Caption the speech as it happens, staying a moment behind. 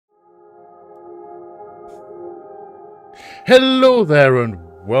Hello there and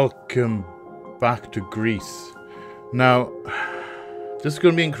welcome back to Gris. Now, this is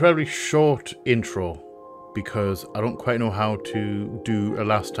going to be an incredibly short intro because I don't quite know how to do a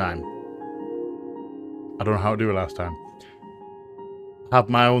last time. I don't know how to do a last time. I have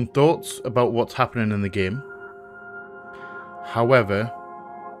my own thoughts about what's happening in the game. However,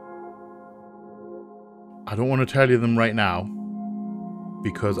 I don't want to tell you them right now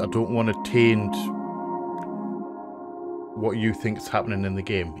because I don't want to taint what you think is happening in the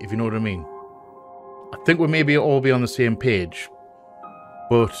game, if you know what I mean. I think we maybe all be on the same page,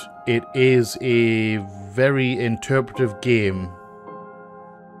 but it is a very interpretive game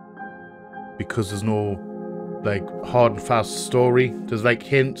because there's no like hard and fast story. There's like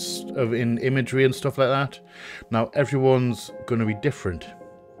hints of in imagery and stuff like that. Now everyone's going to be different,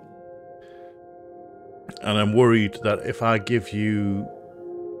 and I'm worried that if I give you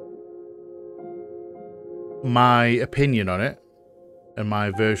my opinion on it and my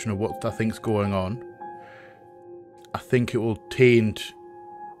version of what I think's going on, I think it will taint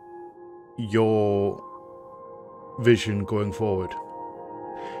your vision going forward,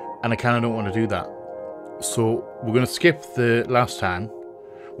 and I kind of don't want to do that. So we're going to skip the last time.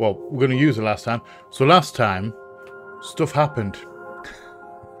 Well, we're going to use the last time. So last time, stuff happened.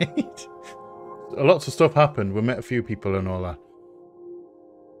 Lots of stuff happened. We met a few people and all that.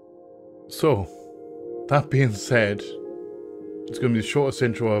 So, that being said, it's going to be the shortest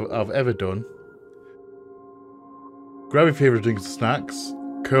intro I've ever done. Grab your favourite drinks and snacks,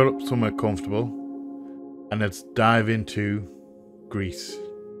 curl up somewhere comfortable, and let's dive into Gris.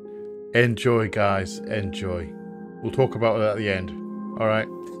 Enjoy, guys, enjoy. We'll talk about it at the end. Alright.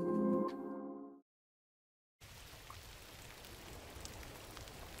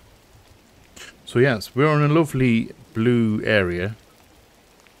 So yes, we're on a lovely blue area.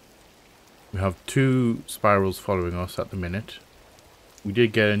 We have two spirals following us at the minute. We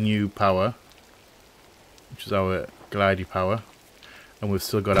did get a new power, which is our glidey power, and we've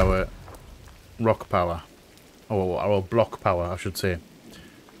still got our rock power, or our block power, I should say.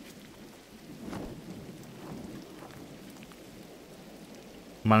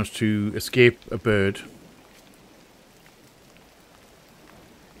 Managed to escape a bird,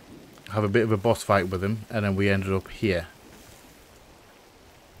 have a bit of a boss fight with him, and then we ended up here.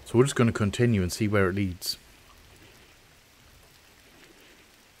 So we're just going to continue and see where it leads.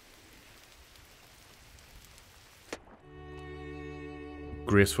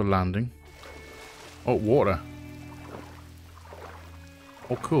 Graceful landing. Oh, water.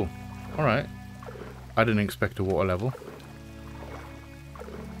 Oh, cool. Alright. I didn't expect a water level.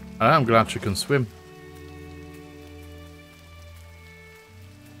 And I'm glad she can swim.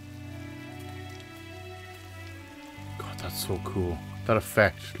 God, that's so cool. That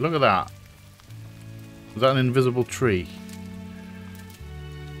effect. Look at that. Is that an invisible tree?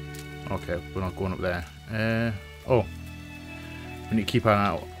 Okay, we're not going up there. Oh. We need to keep an eye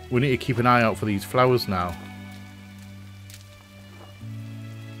out. We need to keep an eye out for these flowers now.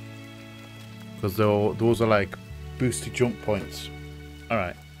 Because those are like boosty jump points.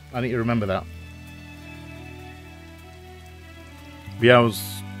 Alright. I need to remember that. Yeah, I was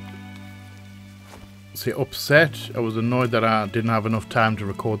upset. I was annoyed that I didn't have enough time to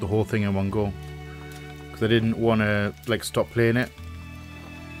record the whole thing in one go. Because I didn't want to like stop playing it.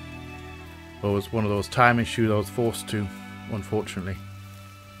 But it was one of those time issues I was forced to, unfortunately.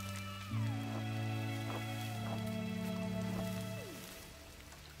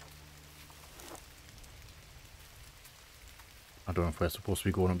 I don't know if we're supposed to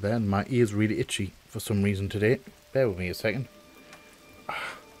be going up there, and my ear's really itchy for some reason today. Bear with me a second.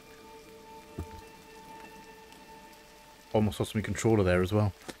 Almost lost my controller there as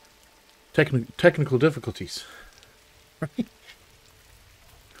well. Technical difficulties. Right.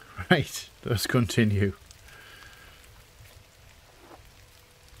 Right, let's continue.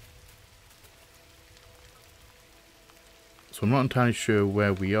 So I'm not entirely sure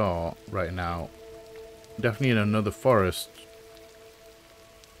where we are right now. Definitely in another forest.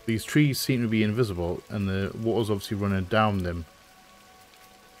 These trees seem to be invisible, and the water's obviously running down them.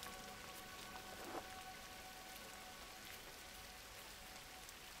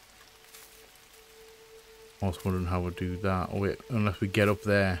 I was wondering how we'll do that. Oh wait, unless we get up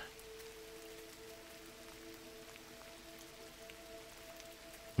there.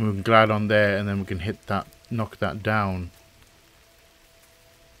 And we can glide on there, and then we can hit that, knock that down.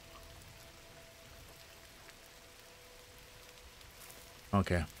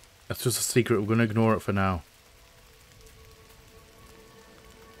 Okay. That's just a secret. We're going to ignore it for now.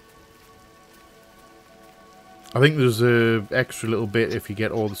 I think there's a extra little bit if you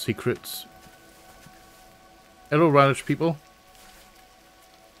get all the secrets. Hello, radish people.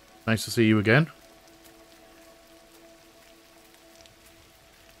 Nice to see you again.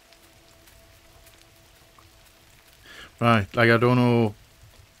 Right, like I don't know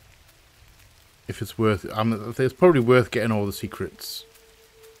if it's worth it. It's probably worth getting all the secrets.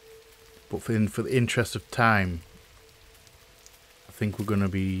 But for the interest of time, I think we're going to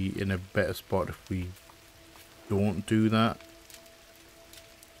be in a better spot if we don't do that.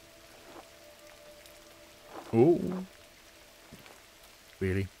 Oh.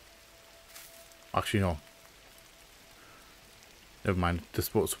 Really? Actually, no. Never mind. This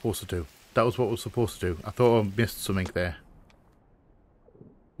is what it's supposed to do. That was what it was supposed to do. I thought I missed something there.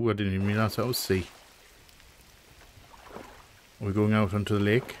 Oh, I didn't even realise that was sea. Are we going out onto the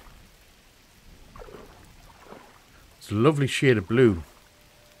lake? It's a lovely shade of blue.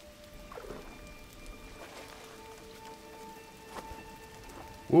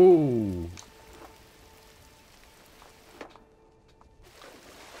 Whoa!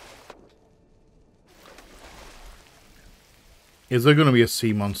 Is there going to be a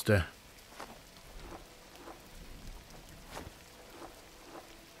sea monster?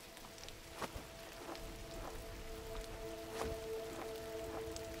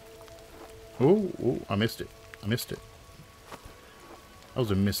 Oh, oh, I missed it. I missed it. That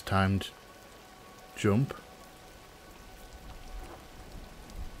was a mistimed jump.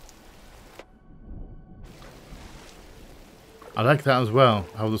 I like that as well,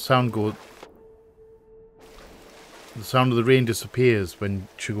 how the sound goes. The sound of the rain disappears when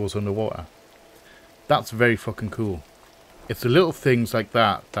she goes underwater. That's very fucking cool. It's the little things like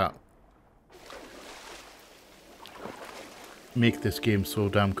that that make this game so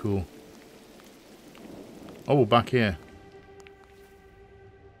damn cool. Oh, we're back here.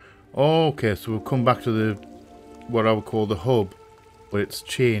 Oh, okay, so we'll come back to the what I would call the hub, but it's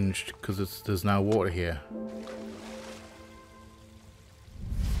changed because there's now water here.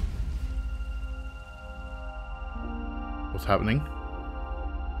 What's happening?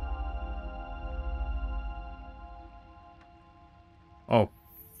 Oh,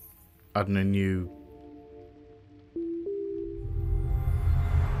 adding a new.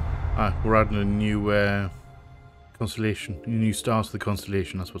 We're adding a new constellation, new stars to the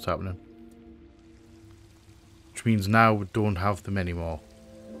constellation. That's what's happening. Which means now we don't have them anymore.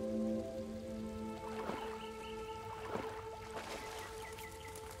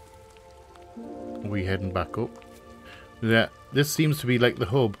 Are we heading back up? Yeah, this seems to be like the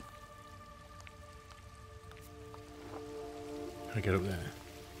hub. Can I get up there?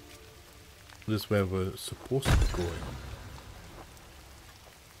 This is where we're supposed to be going.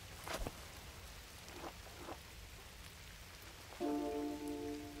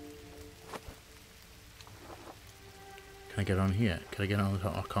 Can I get on here? Can I get on the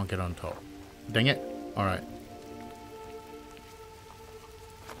top? I can't get on top. Dang it. Alright.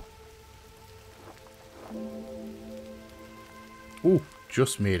 Ooh,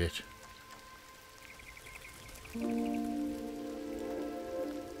 just made it.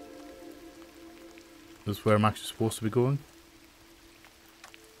 This is where I'm actually supposed to be going.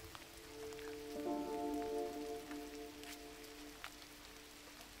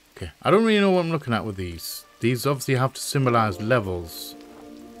 Okay, I don't really know what I'm looking at with these. These obviously have to symbolize levels.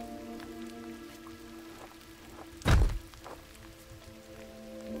 I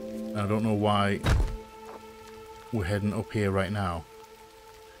don't know why we're heading up here right now.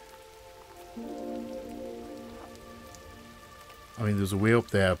 I mean, there's a way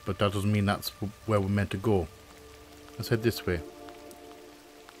up there, but that doesn't mean that's where we're meant to go. Let's head this way.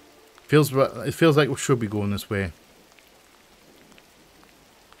 It feels like we should be going this way.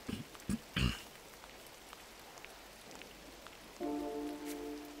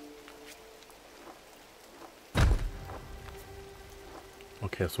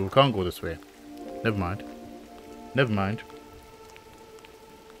 Okay, so we can't go this way. Never mind. Never mind.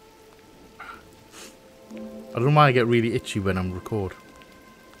 I don't know why I get really itchy when I'm record.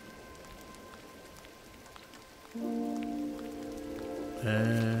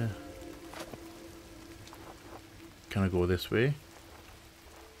 Can I go this way?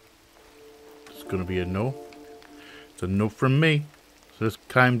 It's gonna be a no. It's a no from me. So let's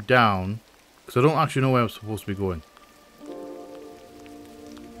climb down. Because I don't actually know where I'm supposed to be going.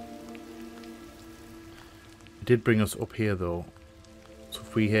 It did bring us up here though. So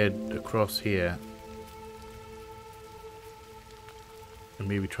if we head across here. And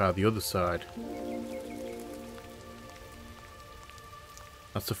maybe try the other side.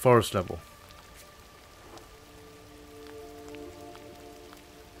 That's the forest level.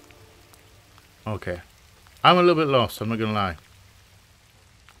 Okay. I'm a little bit lost, I'm not gonna lie.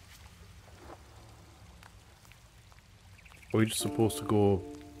 Are we just supposed to go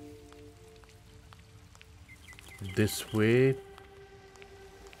this way?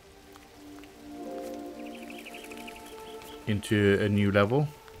 Into a new level?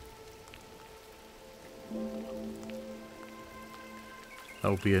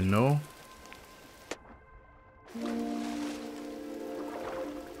 That would be a no.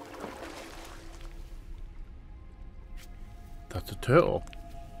 That's a turtle.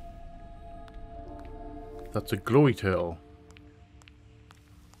 That's a glowy turtle.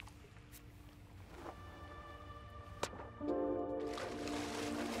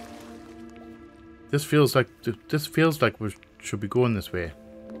 This feels like we should be going this way.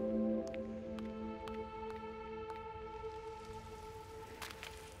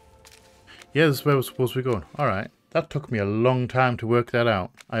 Yeah, this is where we're supposed to be going. Alright. That took me a long time to work that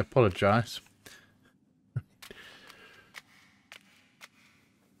out. I apologise.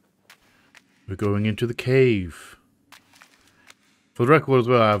 We're going into the cave. For the record as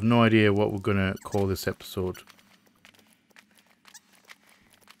well, I have no idea what we're going to call this episode.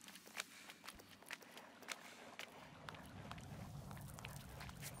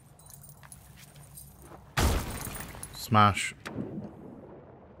 Smash.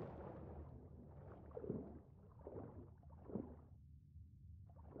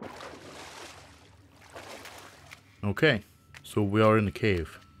 Okay, so we are in the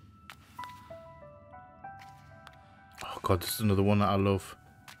cave. Oh god, this is another one that I love.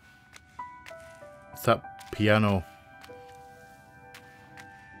 It's that piano.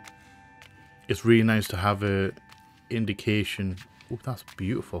 It's really nice to have a indication. Oh, that's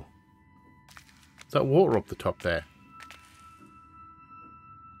beautiful. Is that water up the top there?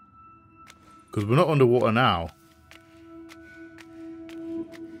 Because we're not underwater now.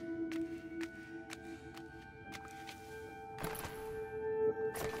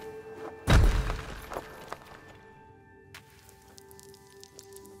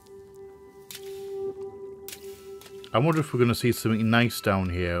 I wonder if we're going to see something nice down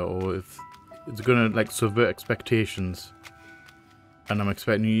here, or if it's going to like subvert expectations. And I'm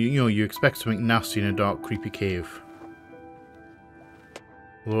expecting, you know, you expect something nasty in a dark, creepy cave.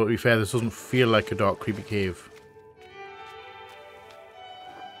 Although to be fair, this doesn't feel like a dark, creepy cave.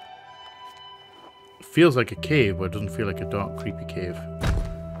 It feels like a cave, but it doesn't feel like a dark, creepy cave.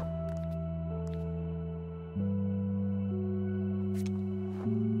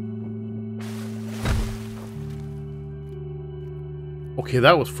 Okay,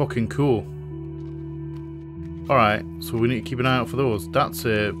 that was fucking cool. Alright, so we need to keep an eye out for those. That's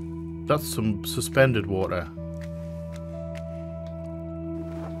some suspended water.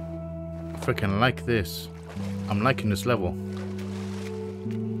 I freaking like this. I'm liking this level.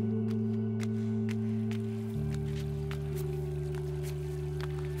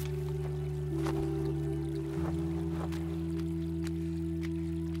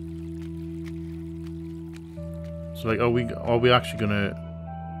 So like, are we actually gonna...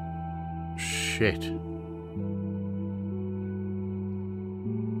 Shit.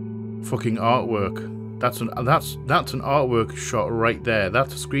 Fucking artwork. That's an artwork shot right there.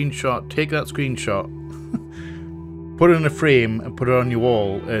 That's a screenshot. Take that screenshot. Put it in a frame and put it on your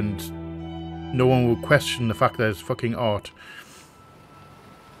wall, and no one will question the fact that it's fucking art.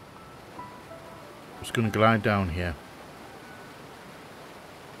 I'm just gonna glide down here.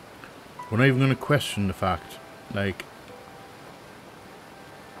 We're not even gonna question the fact. Like,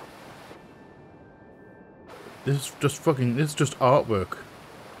 this is just artwork.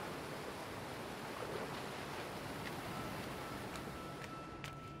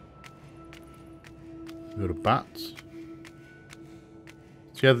 We got a bat.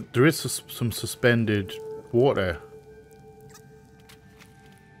 So yeah, there is some suspended water.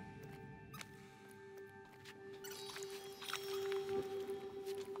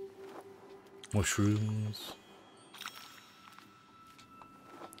 Mushrooms.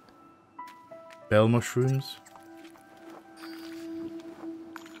 Bell mushrooms.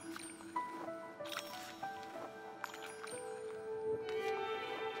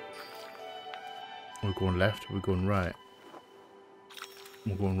 We're going left, we're going right.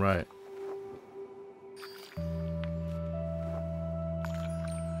 We're going right.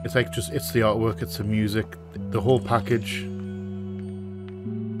 It's like it's the artwork, it's the music, the whole package.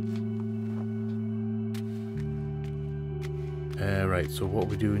 Right, so what are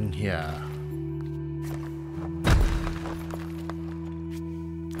we doing here?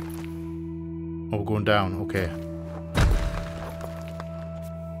 Oh, we're going down, okay.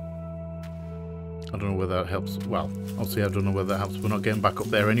 I don't know whether that helps. Well, obviously I don't know whether that helps. We're not getting back up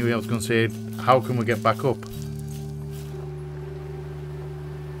there anyway. I was going to say, how can we get back up?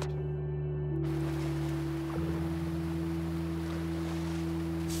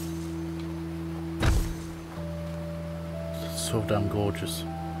 so damn gorgeous.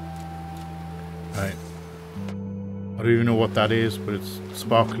 Right. I don't even know what that is, but it's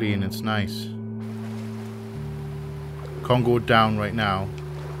sparkly and it's nice. Can't go down right now.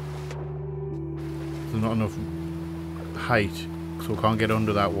 There's not enough height, so I can't get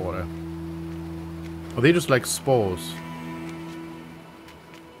under that water. Are they just like spores?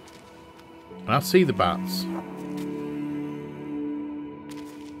 And I see the bats.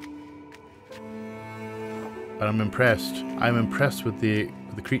 But I'm impressed. I'm impressed with the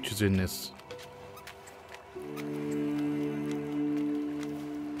creatures in this.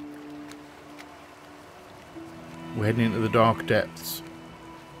 We're heading into the dark depths.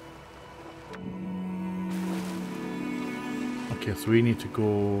 Okay, so we need to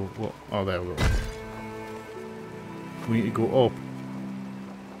go... Well, oh, there we go. We need to go up.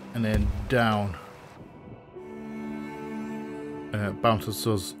 And then down. And it bounces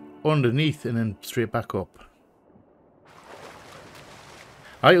us underneath and then straight back up.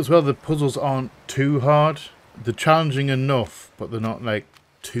 I like as well, the puzzles aren't too hard. They're challenging enough, but they're not like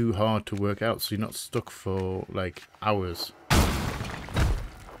too hard to work out, so you're not stuck for like hours.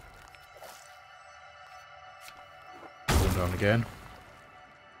 Going down again.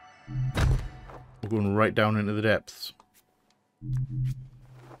 We're going right down into the depths.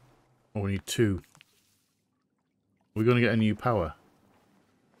 Oh, we need 2. We're going to get a new power.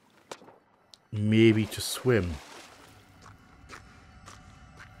 Maybe to swim.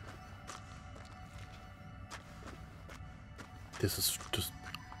 This is just...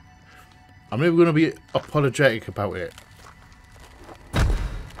 I'm never going to be apologetic about it.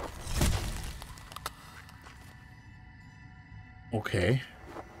 Okay.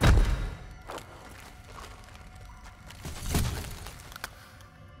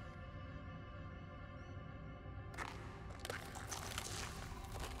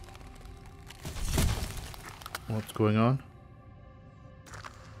 What's going on?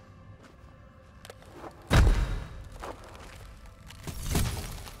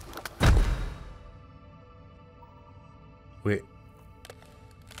 Wait.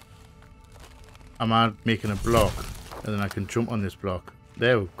 Am I making a block? And then I can jump on this block.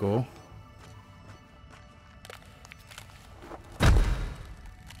 There we go.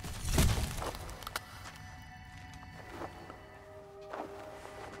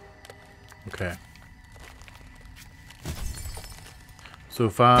 Okay. So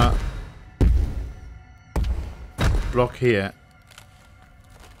if I block here,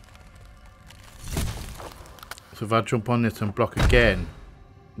 so if I jump on this and block again,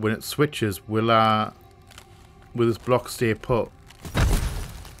 when it switches, will this block stay put?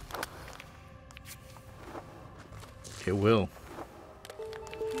 It will.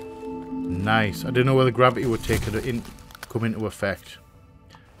 Nice. I didn't know whether gravity would come into effect.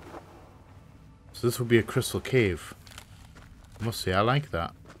 So this would be a crystal cave. I must say, I like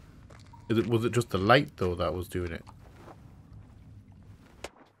that. Was it just the light though that was doing it?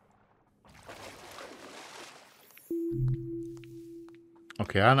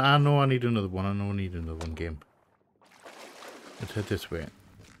 Okay, I know I need another one. I know I need another one game. Let's head this way.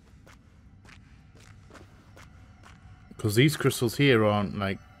 Because these crystals here aren't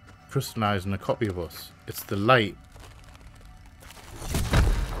like crystallizing a copy of us. It's the light.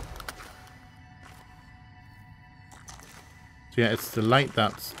 So yeah, it's the light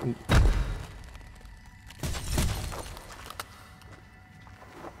that's... Ooh.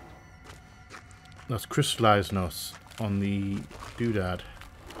 That's crystallizing us on the doodad.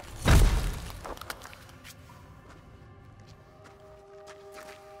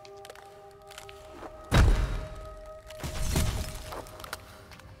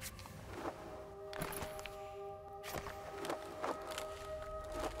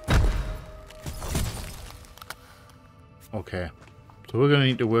 Okay, so we're going to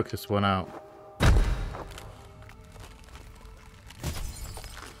need to work this one out.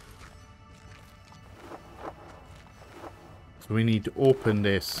 So we need to open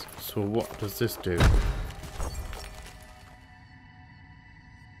this. So what does this do?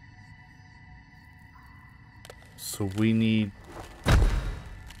 So we need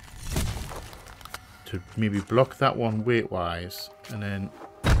to maybe block that one weight-wise and then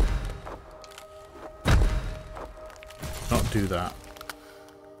not do that.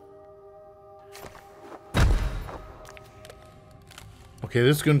 Okay,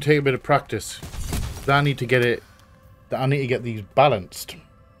 this is going to take a bit of practice. I need to get it. I need to get these balanced.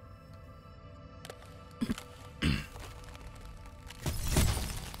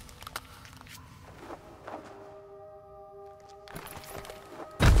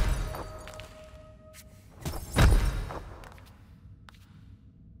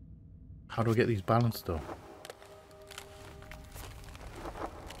 How do I get these balanced though?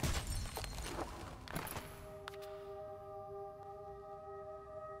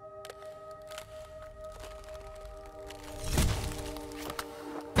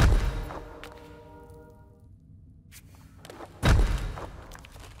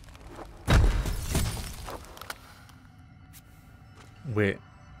 Wait.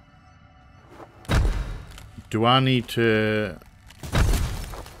 Do I need to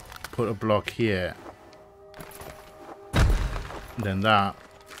put a block here? Then that.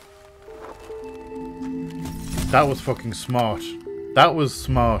 That was fucking smart. That was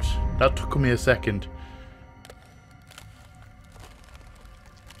smart. That took me a second.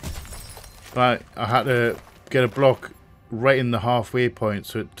 Right, I had to get a block right in the halfway point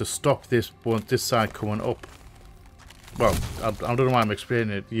so to stop this side coming up. Well, I don't know why I'm explaining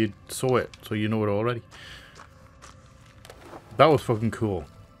it. You saw it, so you know it already. That was fucking cool.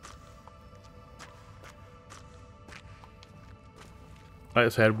 Like I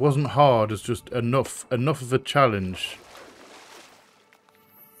said, it wasn't hard. It's just enough of a challenge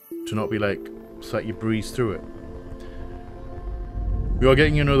to not be like, so that you breeze through it. We are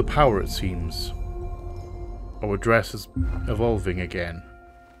getting another power, it seems. Our dress is evolving again.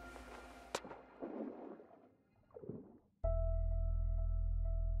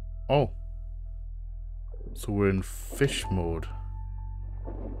 Oh. So we're in fish mode.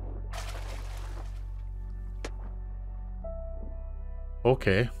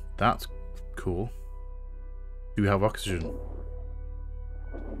 Okay, that's cool. Do we have oxygen?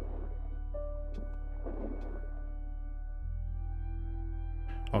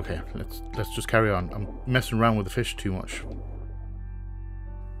 Okay, let's just carry on. I'm messing around with the fish too much.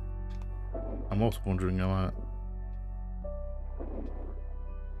 I'm also wondering,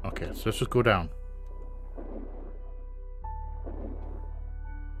 okay, so let's just go down.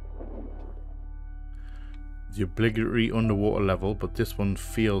 The obligatory underwater level, but this one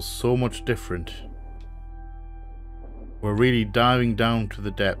feels so much different. We're really diving down to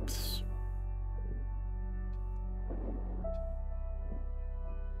the depths.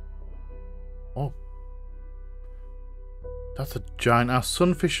 Oh. That's a giant ass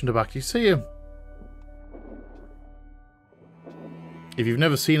sunfish in the back. Do you see him? If you've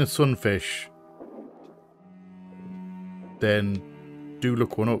never seen a sunfish, then do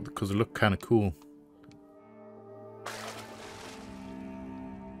look one up because they look kind of cool.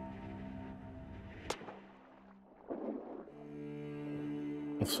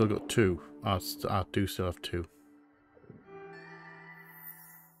 I've still got two. I do still have two.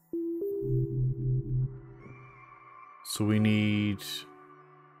 So we need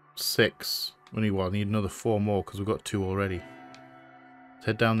 6. We need what? I need another 4 more because we've got 2 already. Let's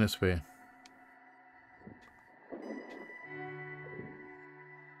head down this way.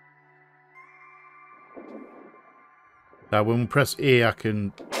 Now when we press A, I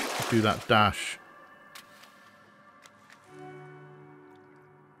can do that dash.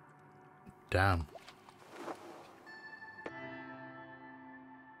 Damn.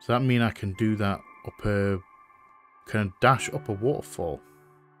 Does that mean I can do that up a... Can I dash up a waterfall?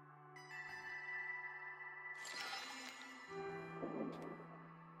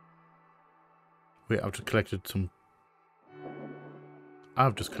 Wait, I've just collected some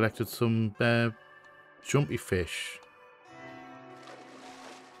jumpy fish.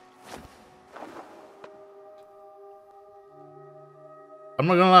 I'm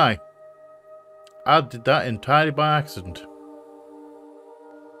not gonna lie. I did that entirely by accident.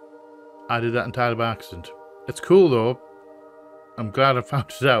 It's cool though. I'm glad I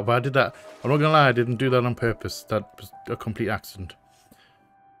found it out, but I did that. I'm not gonna lie, I didn't do that on purpose. That was a complete accident.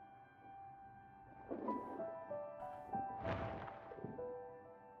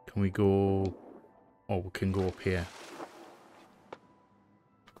 Can we go... Oh, we can go up here.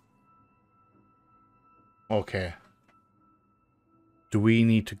 Okay. Do we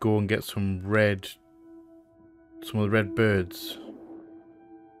need to go and get some of the red birds?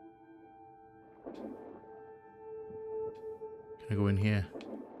 Can I go in here?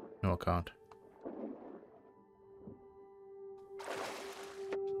 No, I can't.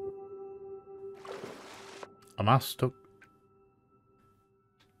 Am I stuck?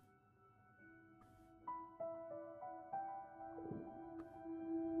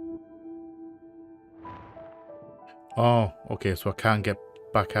 Oh, okay, so I can't get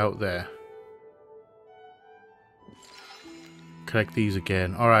back out there. Collect these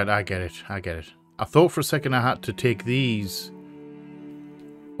again. Alright, I get it. I thought for a second I had to take these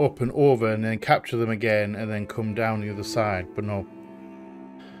up and over and then capture them again and then come down the other side, but no.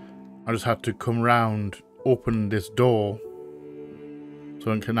 I just had to come round, open this door,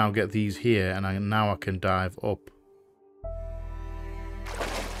 so I can now get these here, and now I can dive up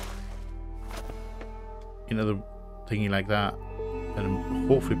into the thingy like that, and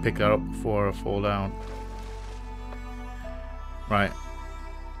hopefully pick that up before I fall down. Right,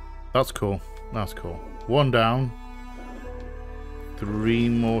 that's cool. That's cool. 1 down, 3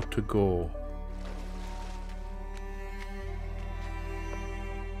 more to go.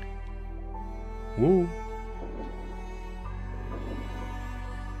 Woo.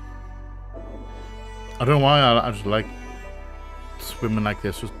 I don't know why I just like swimming like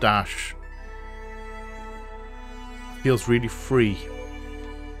this. Just dash. Feels really free.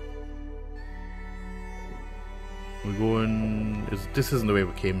 We're going... This isn't the way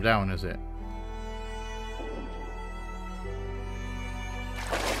we came down, is it?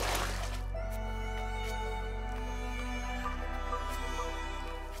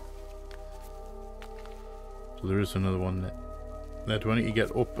 So there is another one there. Now do I need to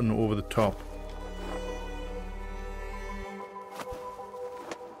get up and over the top?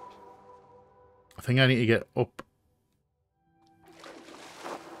 I think I need to get up.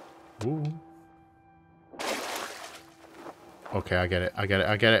 Ooh. Okay, I get it. I get it.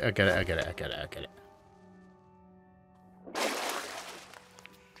 I get it. I get it. I get it. I get it. I get it.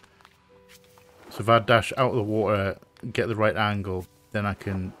 So if I dash out of the water, get the right angle, then I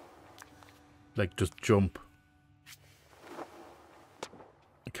can, like, just jump.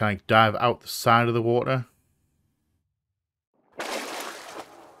 Can I dive out the side of the water?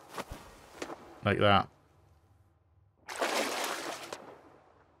 Like that.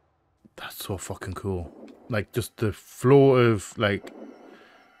 That's so fucking cool. Like, just the flow of, like,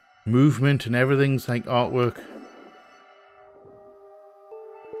 movement and everything's like artwork.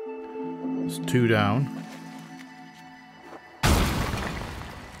 It's 2 down.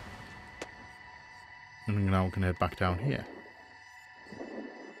 And now we're gonna head back down here.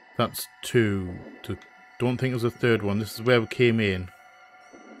 That's 2. Don't think there's a third one. This is where we came in.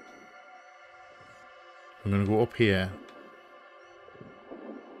 I'm gonna go up here.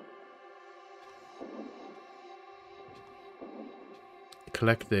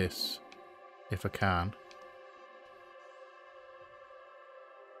 Collect this, if I can.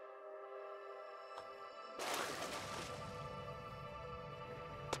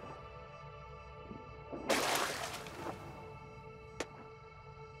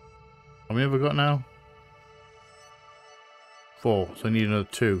 How many have I got now? 4, so I need another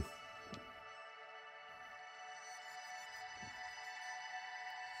 2.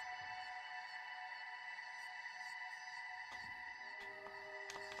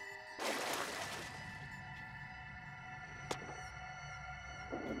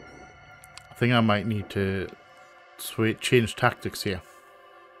 I think I might need to change tactics here.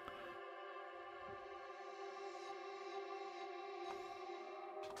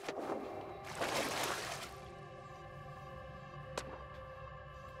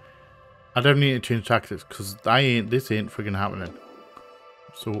 I don't need to change tactics because this ain't friggin' happening.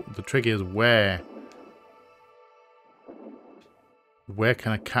 So the trick is where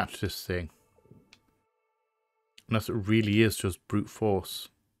can I catch this thing? Unless it really is just brute force.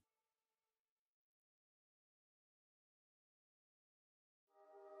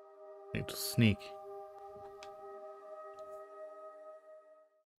 Need to sneak.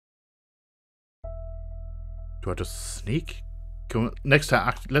 Do I just sneak? Next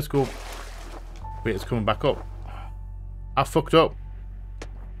time, let's go. Wait, it's coming back up. I fucked up.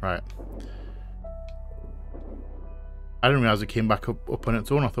 Right. I didn't realize it came back up on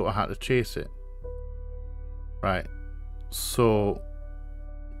its own. I thought I had to chase it. Right. So,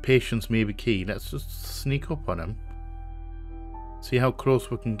 patience may be key. Let's just sneak up on him. See how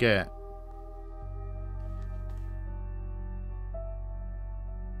close we can get.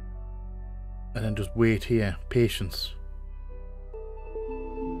 And then just wait here. Patience.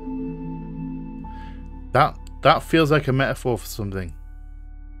 That feels like a metaphor for something.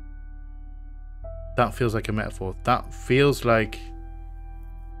 That feels like a metaphor. That feels like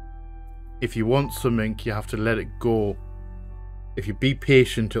if you want something, you have to let it go. If you be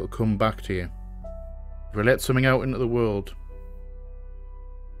patient, it'll come back to you. If you let something out into the world,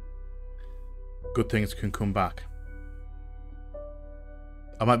 good things can come back.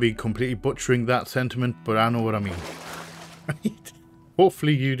 I might be completely butchering that sentiment, but I know what I mean. Right?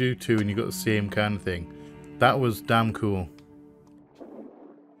 Hopefully you do too, and you got the same kind of thing. That was damn cool.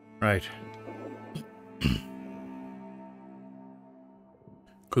 Right.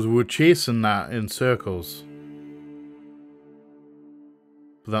 Because we were chasing that in circles.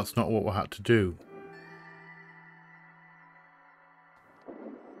 But that's not what we had to do.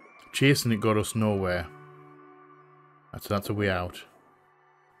 Chasing it got us nowhere. That's a way out.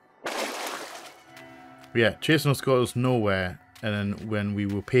 But yeah, chasing us got us nowhere. And then when we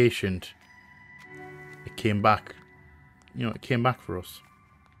were patient, it came back. You know, it came back for us.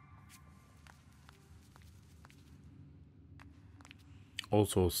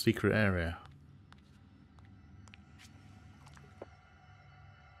 Also, secret area.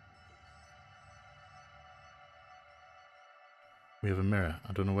 We have a mirror.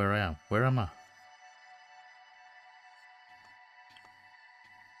 I don't know where I am. Where am I?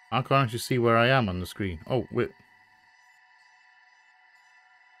 I can't actually see where I am on the screen. Oh, wait.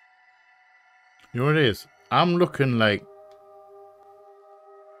 You know what it is? I'm looking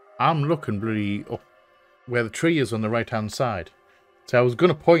bloody up where the tree is on the right-hand side. So I was going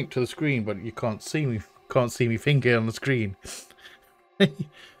to point to the screen, but you can't see me. Can't see me finger on the screen.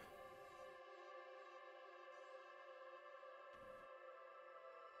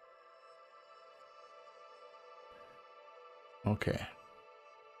 Okay.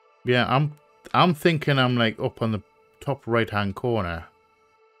 Yeah, I'm thinking I'm like up on the top right-hand corner,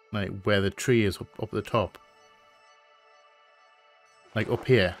 like where the tree is up the top, like up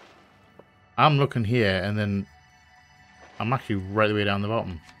here. I'm looking here, and then I'm actually right the way down the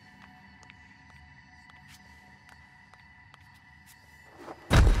bottom.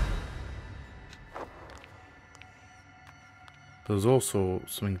 There's also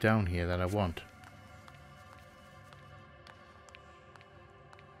something down here that I want.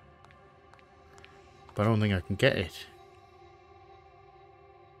 But I don't think I can get it.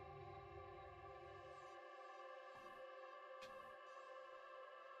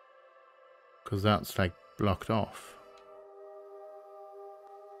 Because that's like blocked off.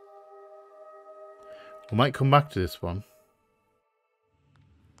 We might come back to this one.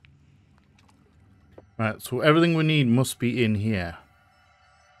 Right, so everything we need must be in here.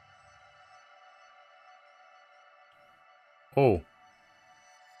 Oh.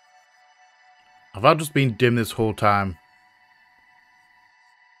 Have I just been dim this whole time?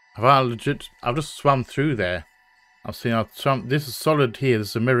 I've just swam through there. This is solid here, this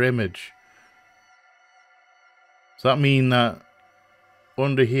is a mirror image. Does that mean that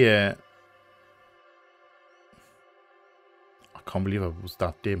under here... I can't believe I was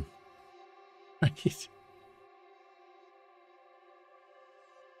that dim.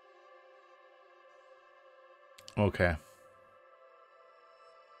 Okay.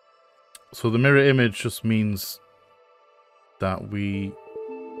 So the mirror image just means that we...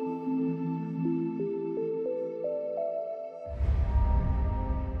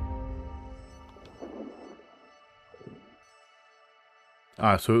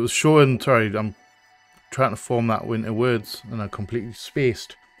 so it was showing... Sorry, I'm trying to form that into words and I completely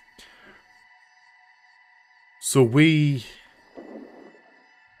spaced. So we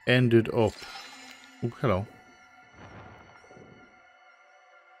ended up... Oh, hello.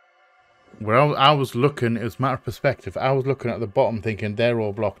 Where I was looking, it was a matter of perspective. I was looking at the bottom thinking they're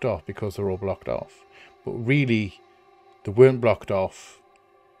all blocked off because they're all blocked off. But really, they weren't blocked off.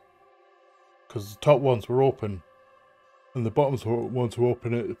 Because the top ones were open. And the bottom ones were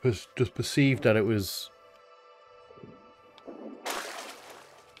open. It was just perceived that it was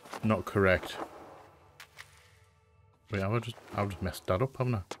not correct. Wait, I've just messed that up,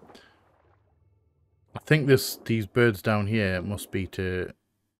 haven't I? I think these birds down here must be to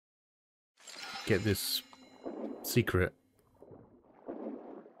get this secret.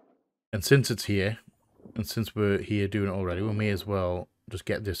 And since it's here, and since we're here doing it already, we may as well just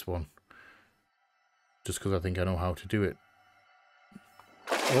get this one. Just because I think I know how to do it.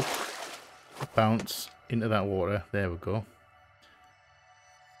 Up, bounce into that water. There we go.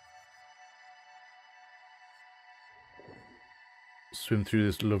 Swim through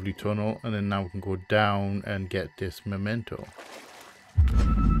this lovely tunnel, and then now we can go down and get this memento.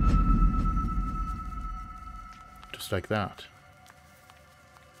 Just like that.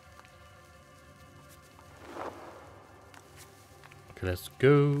 Okay, let's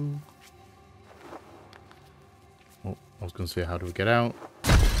go. Oh, I was going to say, how do we get out?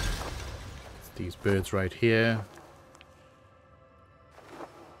 It's these birds right here.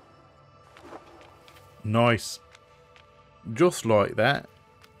 Nice. Just like that.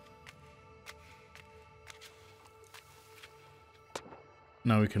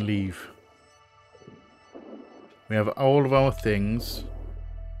 Now we can leave. We have all of our things.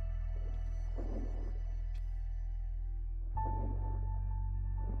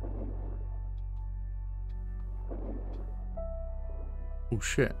 Oh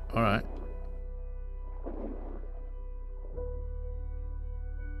shit, alright.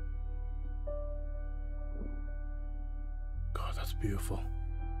 God, that's beautiful.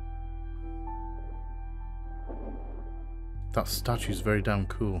 That statue's very damn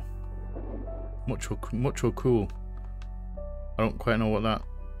cool. Much cool. I don't quite know what that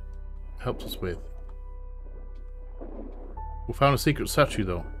helps us with. We found a secret statue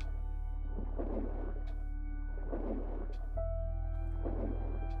though.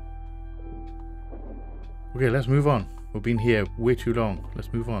 Okay, let's move on. We've been here way too long.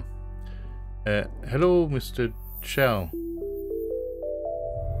 Let's move on. Hello, Mr. Shell.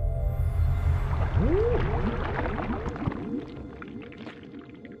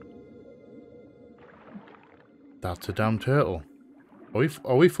 That's a damn turtle.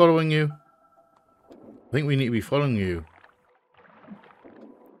 Are we following you? I think we need to be following you.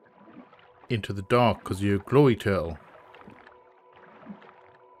 Into the dark, because you're a glowy turtle.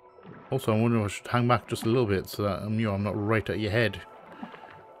 Also, I'm wondering if I should hang back just a little bit so that I'm not right at your head.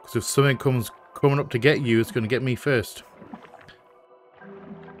 Because if something coming up to get you, it's going to get me first.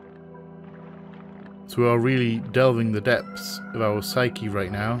 So we are really delving the depths of our psyche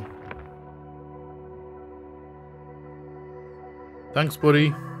right now. Thanks,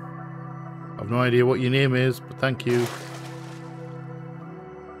 buddy. I've no idea what your name is, but thank you.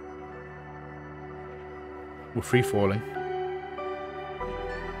 We're free falling.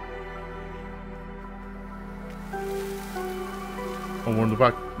 Oh, we're on the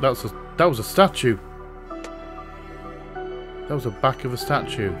back. That was a statue. That was the back of a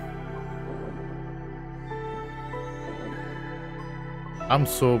statue.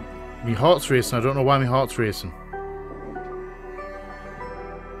 My heart's racing. I don't know why my heart's racing.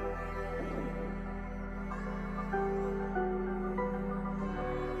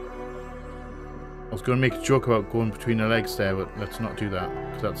 I was going to make a joke about going between the legs there, but let's not do that,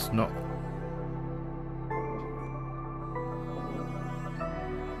 because that's not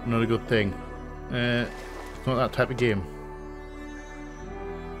a good thing. It's not that type of game.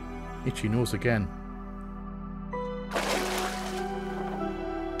 Itchy nose again.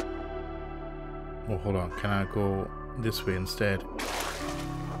 Oh, hold on. Can I go this way instead?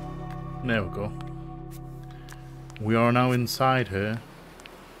 There we go. We are now inside her.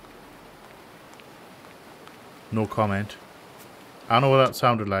 No comment. I know what that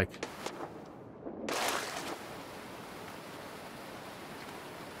sounded like.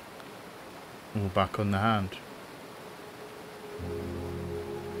 And we're back on the hand.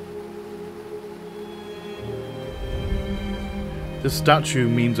 This statue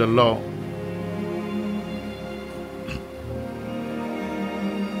means a lot.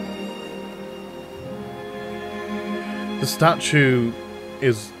 The statue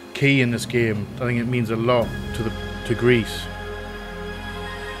is key in this game. I think it means a lot to Gris.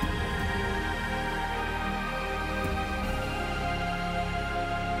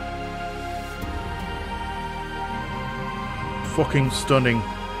 Fucking stunning.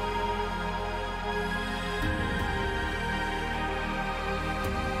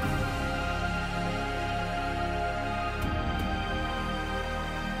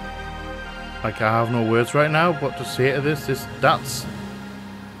 Like, I have no words right now what to say to this. That's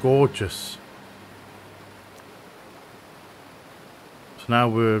gorgeous. So now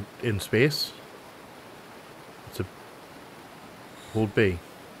we're in space. It's a hold B.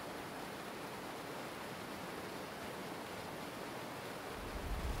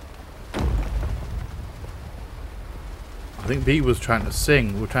 I think B was trying to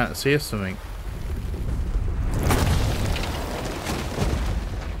sing. We're trying to say something.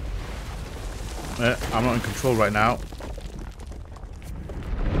 I'm not in control right now.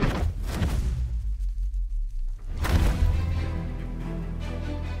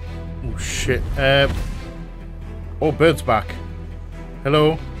 Oh shit. Oh, bird's back.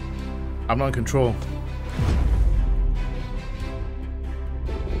 Hello. I'm not in control.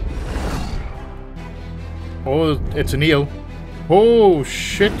 Oh, it's an eel. Oh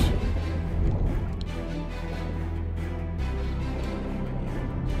shit.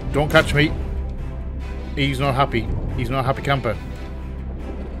 Don't catch me. He's not happy. He's not a happy camper.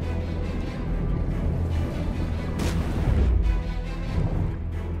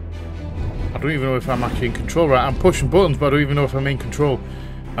 I don't even know if I'm actually in control, right? I'm pushing buttons, but I don't even know if I'm in control.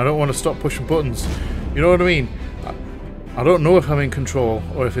 I don't want to stop pushing buttons. You know what I mean? I don't know if I'm in control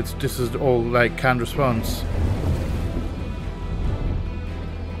or if this is all like canned response.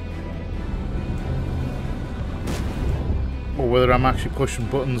 Or whether I'm actually pushing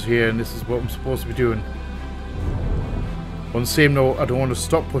buttons here and this is what I'm supposed to be doing. On the same note, I don't want to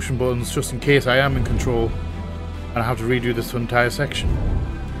stop pushing buttons just in case I am in control and I have to redo this entire section.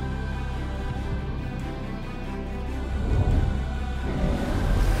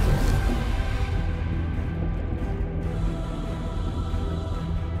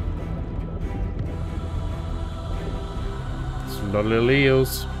 It's a lot of little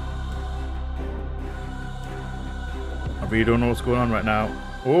eels. I really don't know what's going on right now.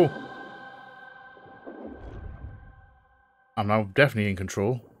 Oh! I'm now definitely in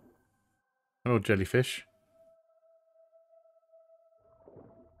control. Hello, jellyfish.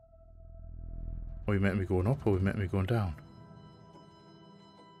 Are we meant to be going up or are we meant to be going down?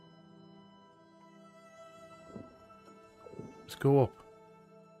 Let's go up.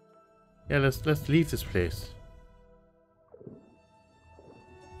 Yeah, let's leave this place.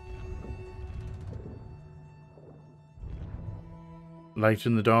 light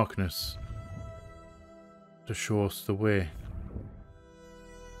in the darkness to show us the way.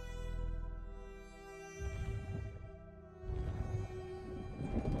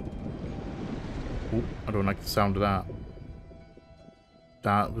 Ooh, I don't like the sound of that.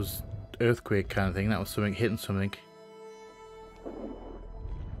 That was earthquake kind of thing. That was something hitting something.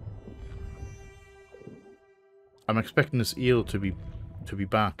 I'm expecting this eel to be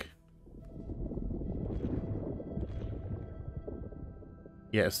back.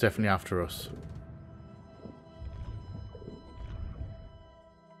 Yeah, it's definitely after us.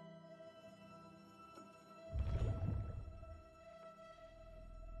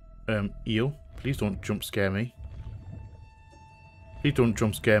 Eel, please don't jump scare me. Please don't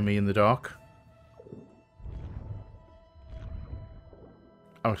jump scare me in the dark.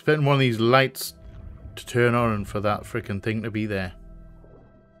 I'm expecting one of these lights to turn on and for that freaking thing to be there.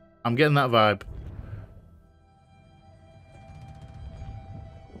 I'm getting that vibe.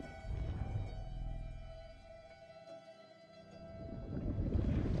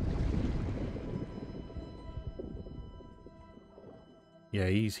 Yeah,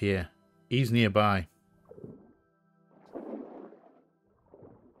 he's here. He's nearby.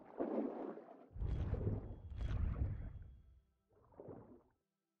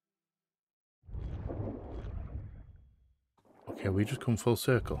 Okay, we just come full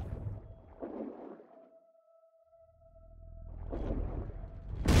circle.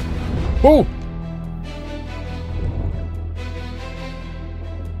 Oh!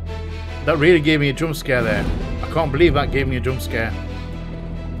 That really gave me a jump scare there. I can't believe that gave me a jump scare.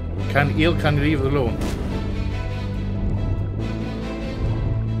 Eel, can you leave it alone?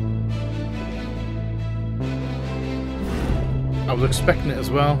 I was expecting it as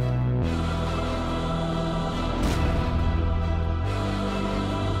well.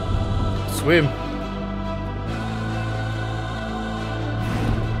 Swim.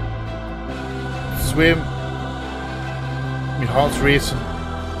 Swim. My heart's racing.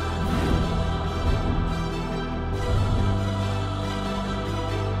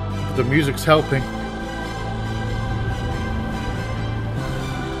 The music's helping.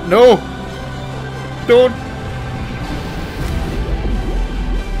 No! Don't!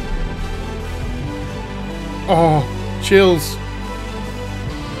 Oh, chills.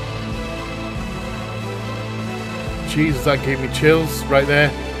 Jesus, that gave me chills right there.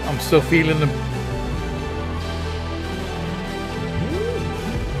 I'm still feeling them.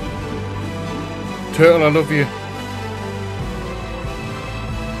 Turtle, I love you.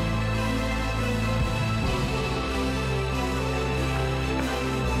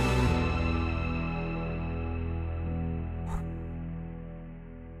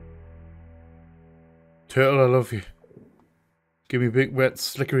 Turtle, I love you. Give me a big, wet,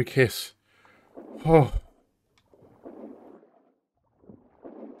 slickery kiss. Oh.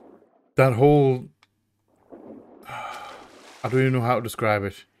 That whole... I don't even know how to describe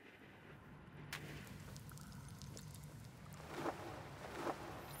it.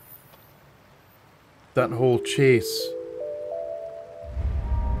 That whole chase.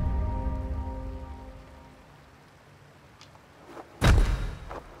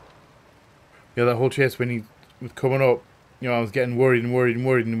 Yeah, that whole chase when he was coming up, you know, I was getting worried and worried and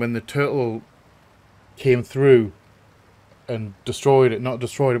worried, and when the turtle came through and destroyed it, not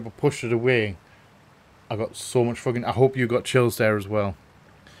destroyed it, but pushed it away, I got so much fucking... I hope you got chills there as well.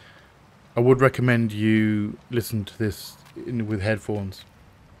 I would recommend you listen to this with headphones.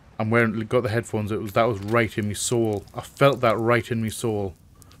 I'm got the headphones, that was right in my soul. I felt that right in my soul.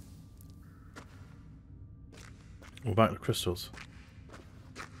 We're back to crystals.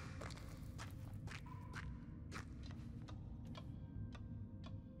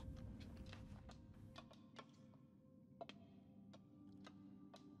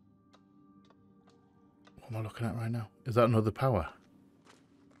 What am I looking at right now? Is that another power?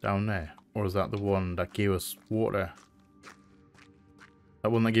 Down there? Or is that the one that gave us water? That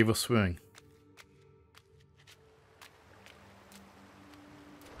one that gave us swimming?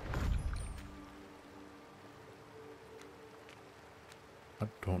 I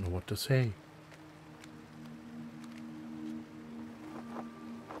don't know what to say.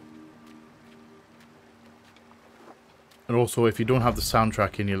 And also, if you don't have the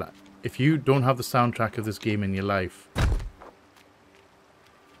soundtrack in your life, if you don't have the soundtrack of this game in your life,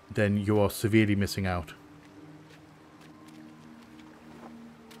 then you are severely missing out.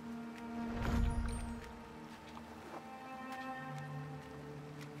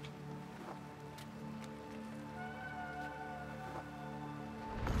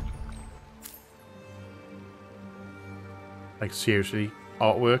 Like, seriously,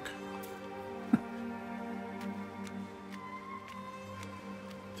 artwork.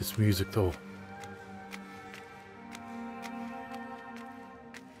 this music though.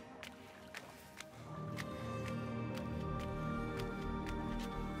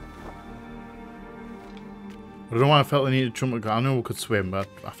 I don't know why I felt the need to jump across. I know we could swim, but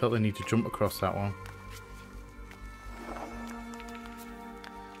I felt the need to jump across that one.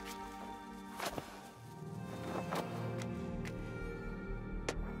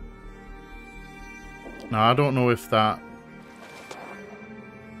 Now, I don't know if that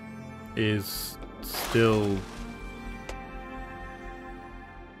is still...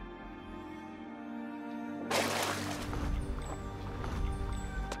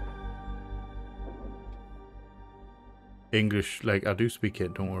 English, like, I do speak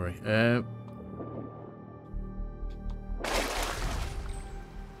it, don't worry.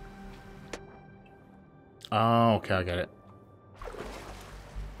 Oh, okay, I get it.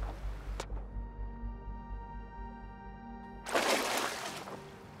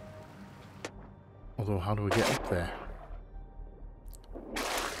 Although, how do we get up there?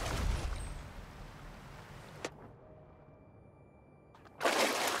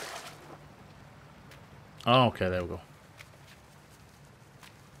 Oh, okay, there we go.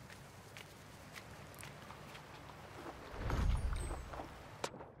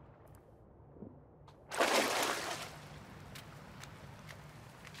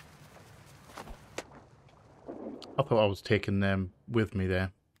 I thought I was taking them with me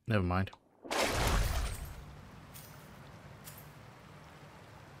there. Never mind.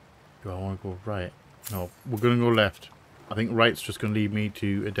 Do I want to go right? No, we're going to go left. I think right's just going to lead me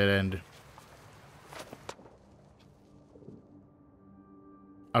to a dead end.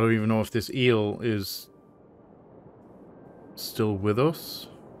 I don't even know if this eel is still with us.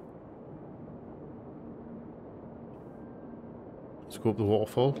 Let's go up the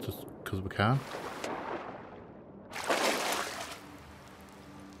waterfall just because we can.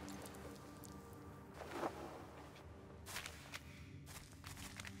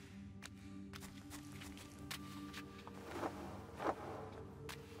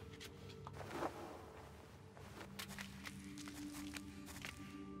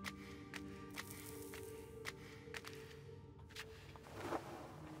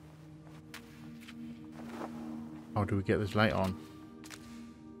 How do we get this light on?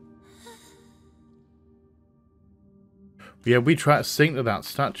 Yeah, we try to sink to that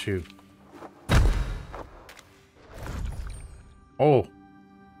statue. Oh.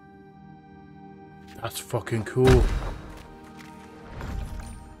 That's fucking cool.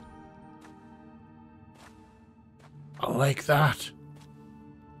 I like that.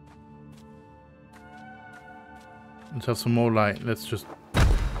 Let's have some more light. Let's just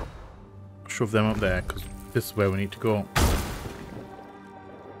shove them up there, because this is where we need to go.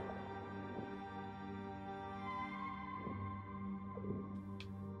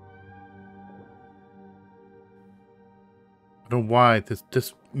 I don't know why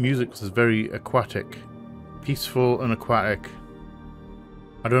this music is very aquatic, peaceful and aquatic.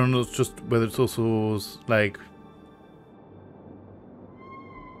 I don't know, it's just whether it's also like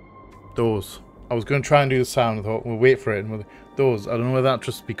those. I was going to try and do the sound. I thought we'll wait for it, and those. I don't know whether that's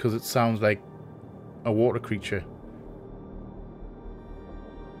just because it sounds like a water creature.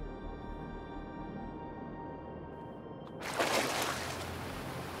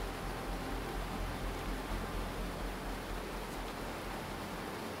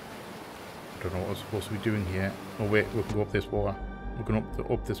 I don't know what we're supposed to be doing here. Oh wait, we can go up this water. We're going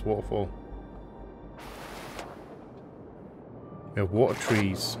up this waterfall. We have water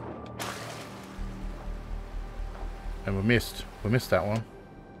trees. And we missed that one.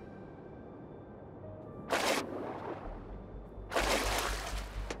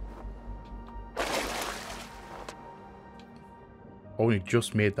 I only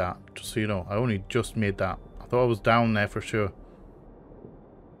just made that, just so you know. I only just made that. I thought I was down there for sure.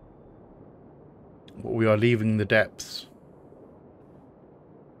 But we are leaving the depths.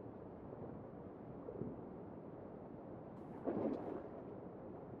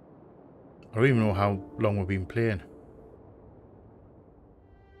 I don't even know how long we've been playing.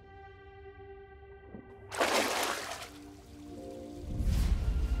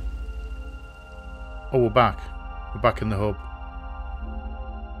 Oh, we're back. We're back in the hub.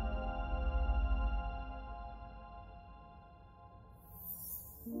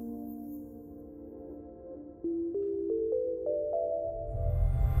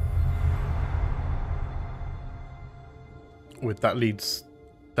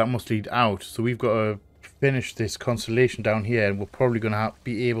 That must lead out. So we've got to finish this constellation down here, and we're probably going to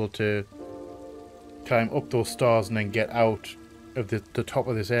be able to climb up those stars and then get out of the top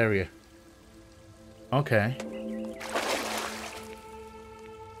of this area. Okay.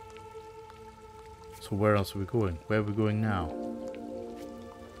 So where else are we going? Where are we going now?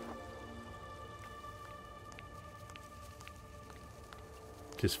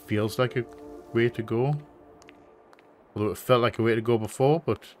 This feels like a way to go. Although it felt like a way to go before,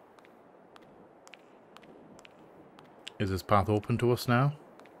 but... Is this path open to us now?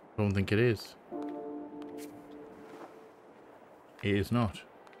 I don't think it is. It is not.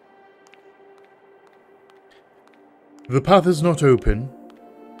 The path is not open.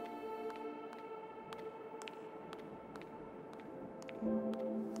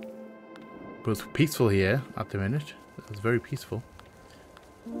 But it's peaceful here at the minute. It's very peaceful.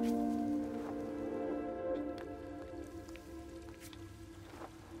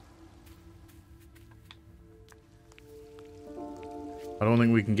 I don't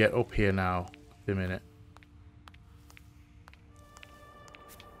think we can get up here now at the minute.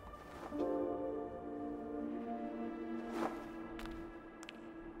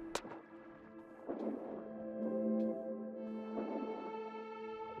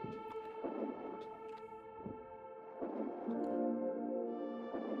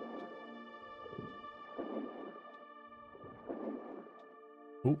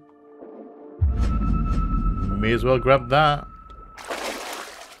 Ooh. May as well grab that.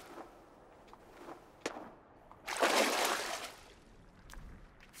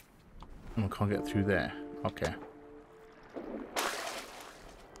 Oh, I can't get through there. Okay.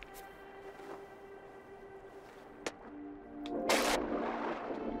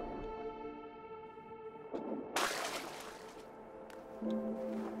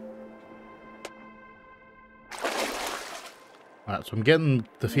 Alright, so I'm getting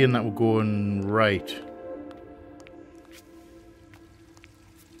the feeling that we're going right.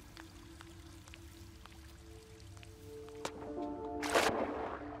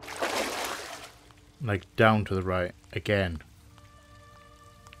 Like down to the right again.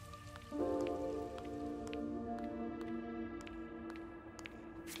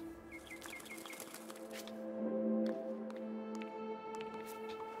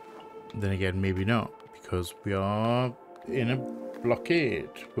 Then again, maybe not, because we are in a blockade.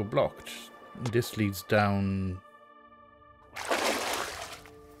 We're blocked. This leads down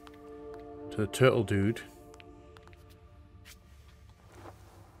to the turtle dude.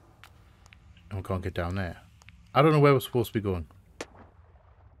 And we can't get down there. I don't know where we're supposed to be going.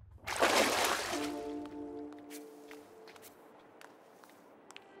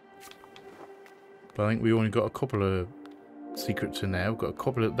 But I think we only got a couple of secrets in there. We've got a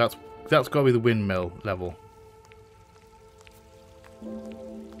couple of... That's got to be the windmill level.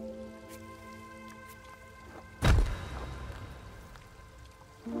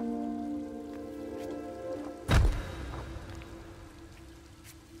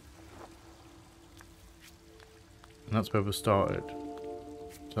 And that's where we started.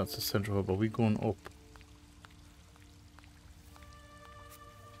 So that's the central hub. Are we going up?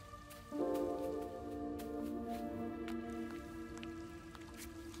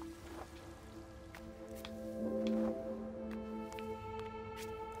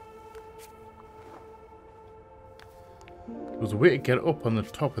 There was a way to get up on the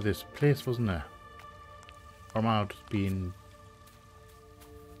top of this place, wasn't there? Or am I just being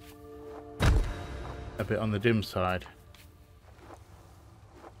a bit on the dim side?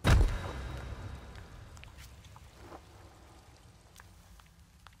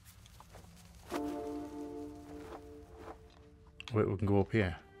 Wait, we can go up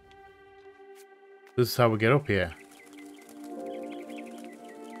here. This is how we get up here.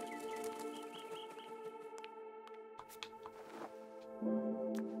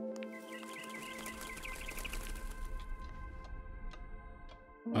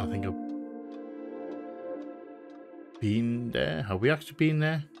 I think I've been there. Have we actually been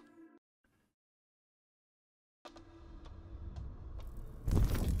there?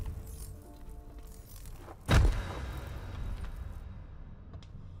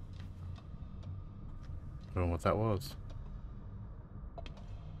 I don't know what that was.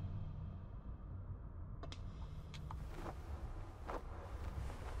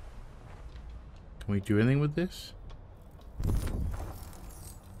 Can we do anything with this?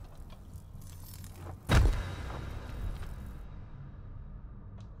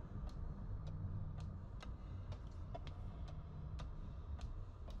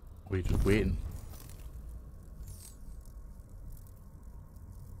 We're just waiting.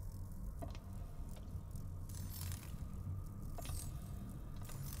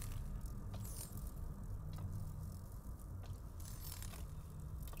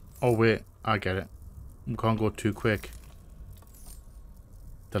 Oh wait, I get it. We can't go too quick.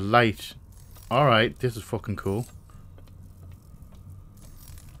 The light. Alright, this is fucking cool.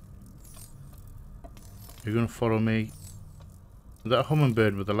 You're going to follow me. Is that a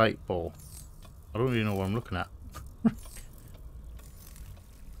hummingbird with a light ball? I don't really know what I'm looking at.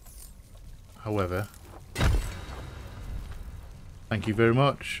 However, thank you very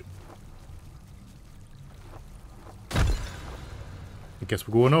much. I guess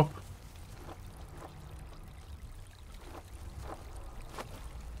we're going up.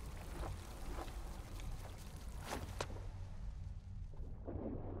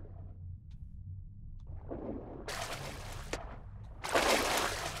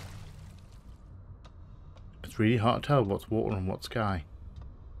 It's really hard to tell what's water and what's sky.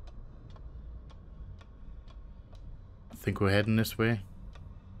 I think we're heading this way.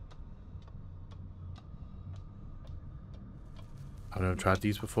 I've never tried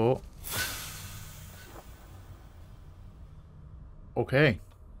these before. Okay.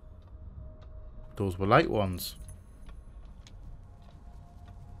 Those were light ones.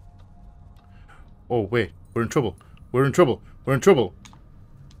 Oh wait, we're in trouble. We're in trouble. We're in trouble.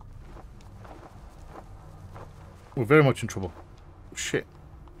 We're very much in trouble. Shit.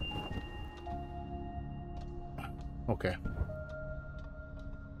 Okay.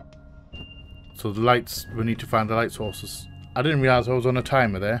 So the lights, we need to find the light sources. I didn't realise I was on a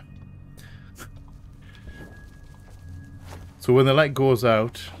timer there. So when the light goes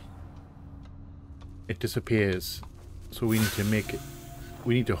out, it disappears. So we need to make it,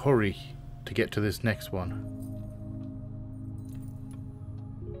 we need to hurry to get to this next one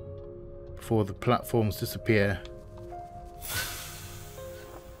before the platforms disappear.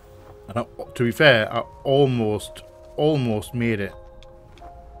 And to be fair, I almost made it.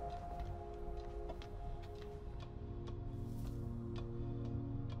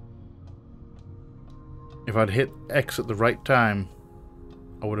 If I'd hit X at the right time,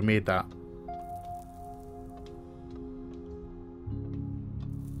 I would have made that.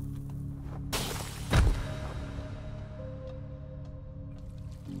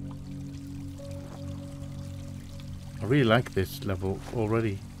 I really like this level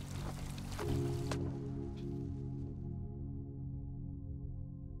already.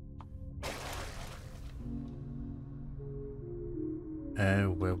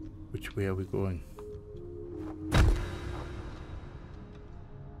 Well, which way are we going?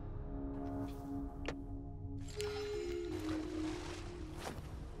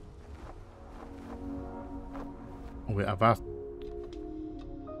 Oh, wait, I've asked.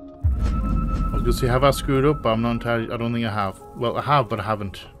 I was going to say, have I screwed up? But I'm not entirely. I don't think I have. Well, I have, but I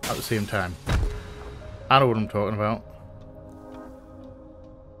haven't at the same time. I know what I'm talking about.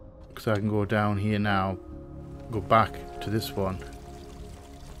 Because I can go down here now, go back to this one.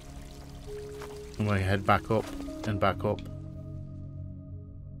 I'm going to head back up and back up.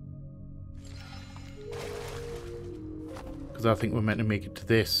 Because I think we're meant to make it to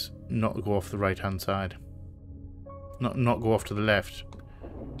this, not go off the right hand side. Not go off to the left.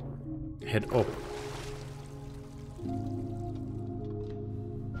 Head up.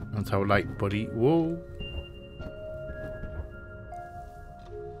 That's how light, buddy. Whoa.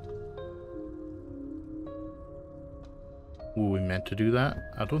 Were we meant to do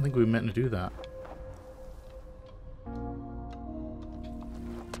that? I don't think we were meant to do that.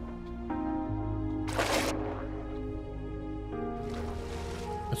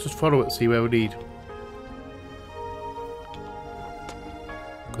 Let's just follow it, see where we lead.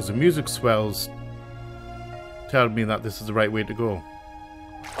 Because the music swells tell me that this is the right way to go.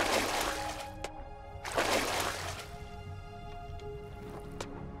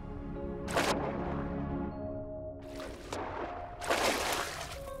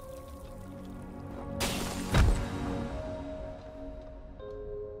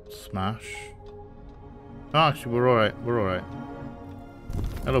 Smash. Oh, actually, we're alright. We're alright.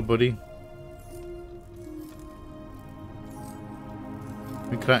 Hello, buddy.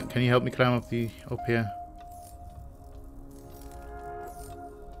 Can you help me climb up here?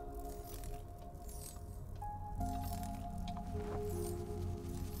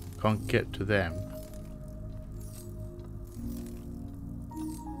 Can't get to them.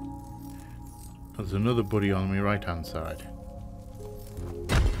 There's another buddy on my right hand side.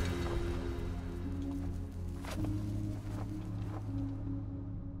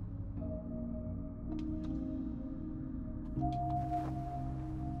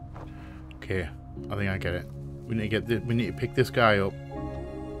 Okay, I think I get it. We need to pick this guy up.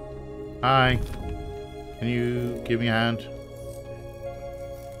 Hi. Can you give me a hand?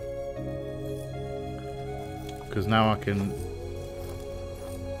 Because now I can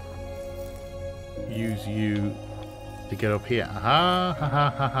use you to get up here. Ha ha ha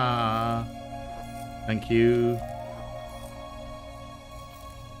ha ha. Thank you.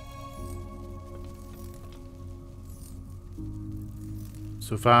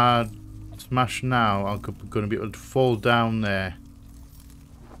 So if I smash now, I'm going to be able to fall down there.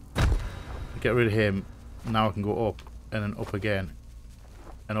 Get rid of him. Now I can go up and then up again.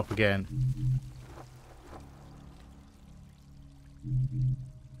 And up again.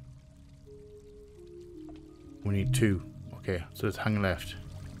 We need 2. Okay, so let's hang left.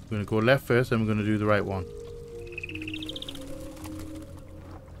 We're going to go left first, then we're going to do the right one.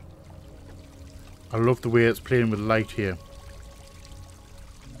 I love the way it's playing with light here.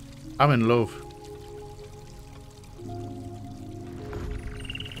 I'm in love.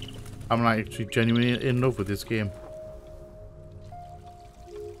 I'm like actually genuinely in love with this game.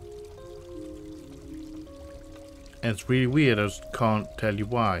 And it's really weird. I just can't tell you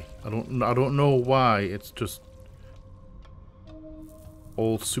why. I don't know why. It's just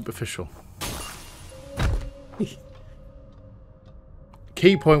all superficial.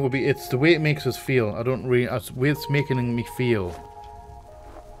 Key point would be it's the way it makes us feel. I don't really. It's the way it's making me feel.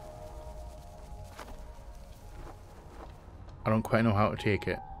 I don't quite know how to take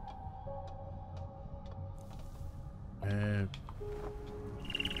it. Do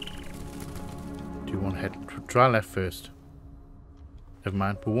you want to try left first? Never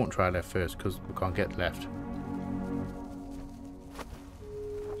mind, we won't try left first because we can't get left.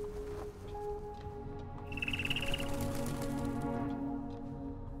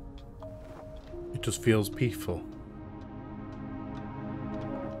 It just feels peaceful.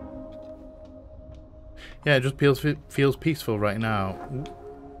 Yeah, it just feels peaceful right now. Ooh.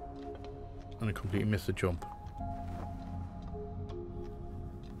 And I completely missed the jump.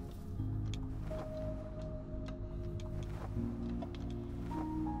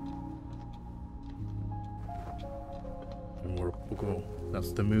 And we'll go.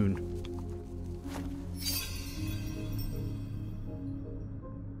 That's the moon.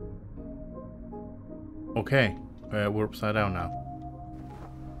 Okay, we're upside down now.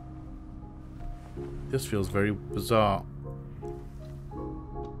 This feels very bizarre.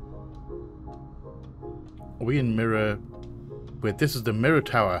 Are we in mirror? Wait, this is the mirror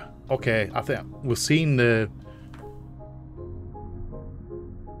tower. Okay, I think we're seeing the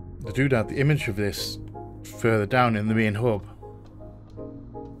doodad, the image of this further down in the main hub.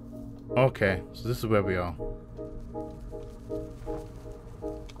 Okay, so this is where we are.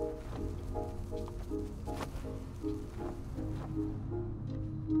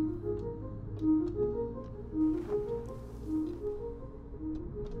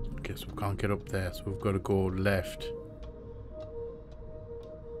 So we can't get up there, so we've got to go left.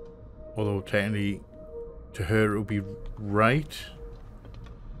 Although technically to her it would be right.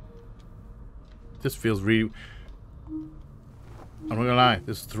 This feels really... I'm not gonna lie,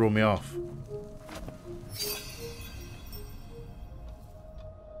 this threw me off.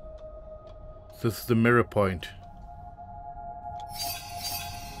 So this is the mirror point.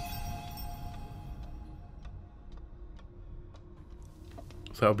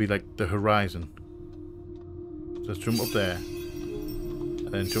 So that would be like the horizon. So let's jump up there.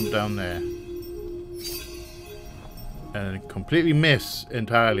 And then jump down there. And then completely miss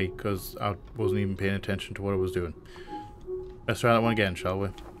entirely because I wasn't even paying attention to what I was doing. Let's try that one again, shall we?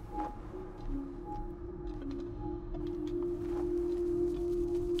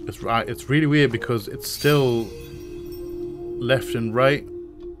 It's really weird because it's still left and right,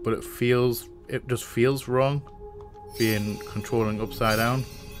 but it just feels wrong. Being controlling upside down.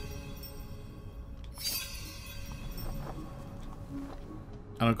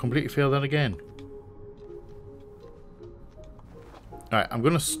 And I completely failed that again. Alright, I'm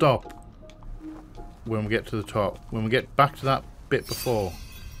going to stop when we get to the top. When we get back to that bit before,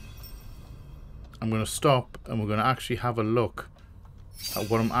 I'm going to stop and we're going to actually have a look at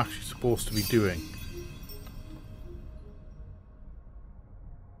what I'm actually supposed to be doing.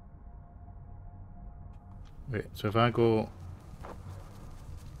 Wait, so if I go...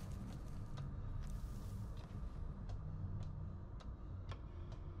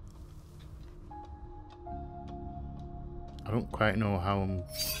 I don't quite know how I'm...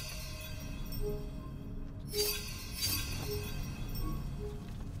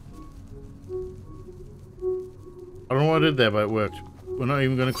 I don't know what I did there, but it worked. We're not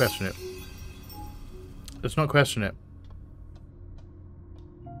even going to question it. Let's not question it.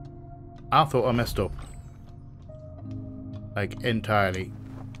 I thought I messed up. Like, entirely.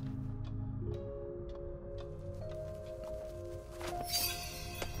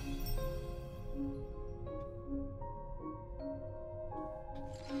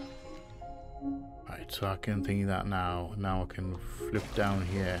 Right, so I can think of that now. Now I can flip down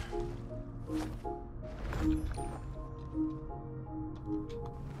here.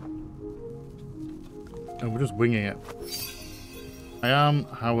 And we're just winging it. I am,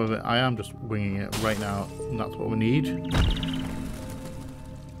 however, I am just winging it right now, and that's what we need.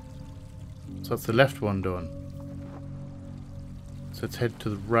 So that's the left one done. So let's head to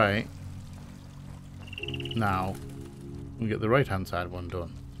the right. Now, we get the right hand side one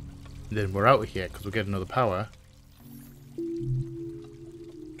done. And then we're out of here because we get another power.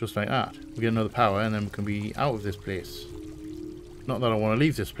 Just like that. We get another power and then we can be out of this place. Not that I want to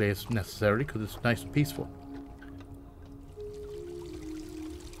leave this place necessarily because it's nice and peaceful.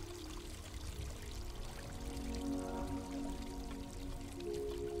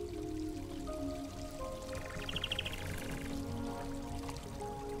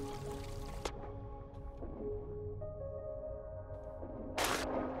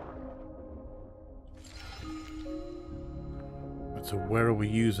 So where are we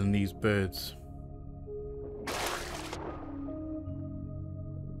using these birds?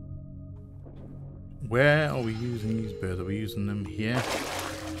 Where are we using these birds? Are we using them here?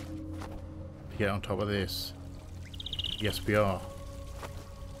 To get on top of this? Yes, we are.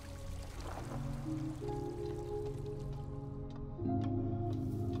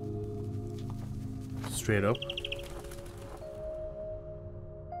 Straight up.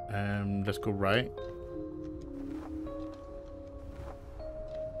 Let's go right.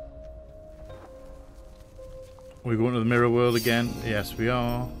 We're going to the mirror world again. Yes, we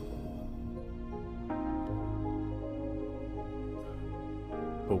are.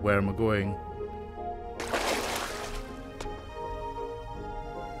 But where am I going?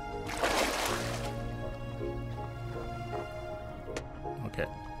 Okay.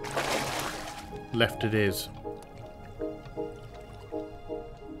 Left it is.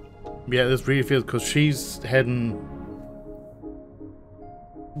 Yeah, this really feels because she's heading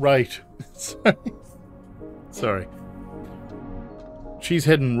right. Sorry. She's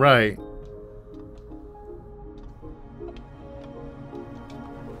heading right.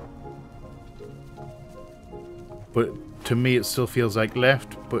 But to me it still feels like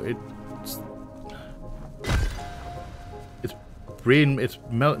left, but it's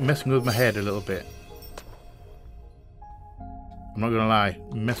messing with my head a little bit. I'm not gonna lie,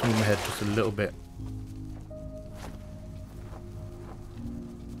 messing with my head just a little bit.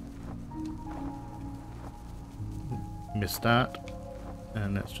 Missed that,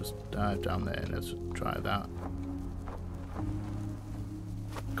 and let's just dive down there and let's try that.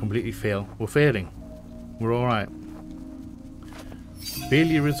 Completely fail. We're failing. We're alright.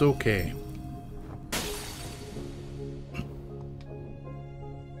 Failure is okay.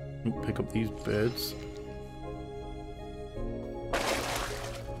 Pick up these birds.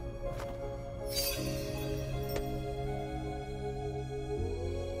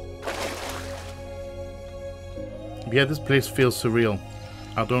 Yeah, this place feels surreal.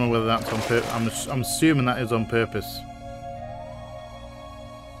 I don't know whether that's on purpose. I'm assuming that is on purpose.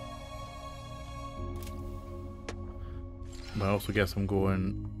 But I also guess I'm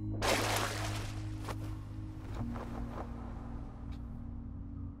going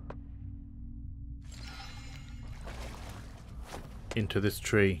into this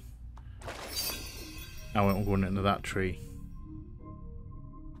tree. Now I'm going into that tree.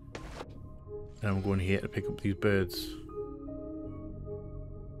 And I'm going here to pick up these birds.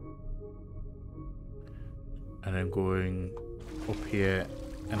 And I'm going up here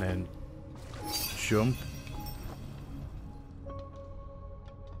and then jump.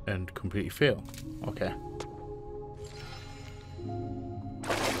 And completely fail. Okay.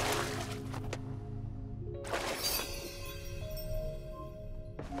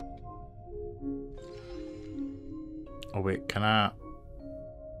 Oh wait, can I?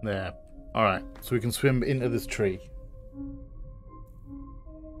 There. Alright, so we can swim into this tree.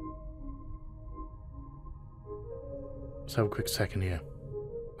 Let's have a quick second here.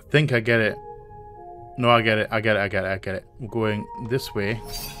 I think I get it. No, I get it. I get it. We're going this way.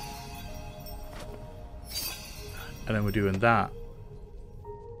 And then we're doing that.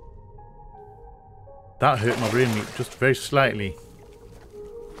 That hurt my brain meat just very slightly.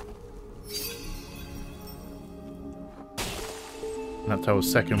 And that's our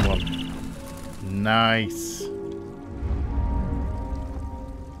second one. Nice.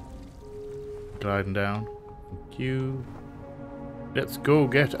 Gliding down. Thank you. Let's go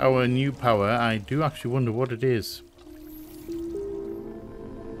get our new power. I do actually wonder what it is.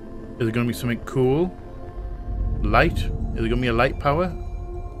 Is it going to be something cool? Light? Is it going to be a light power?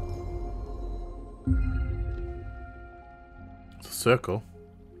 It's a circle.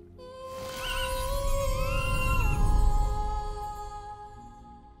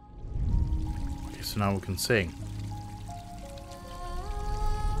 Okay, so now we can sing.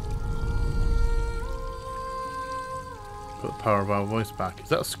 Got the power of our voice back. Is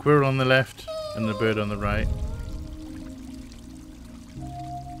that a squirrel on the left and the bird on the right?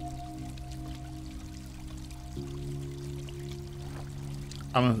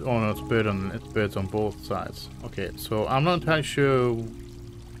 Oh no, it's birds on both sides. Okay, so I'm not entirely sure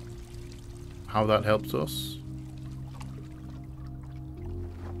how that helps us.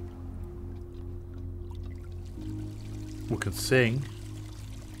 We can sing.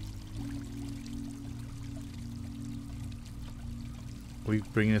 Are we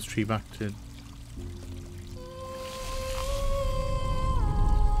bringing this tree back to...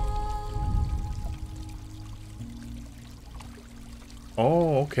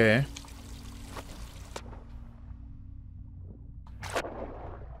 Oh, okay.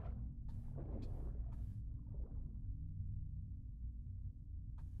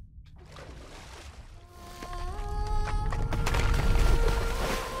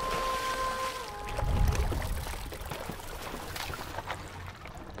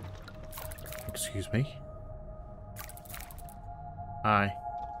 Excuse me. Hi.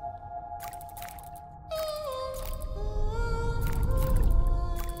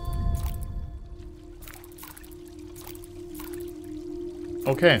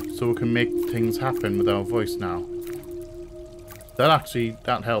 Okay, so we can make things happen with our voice now. That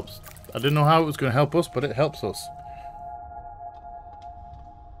helps. I didn't know how it was going to help us, but it helps us.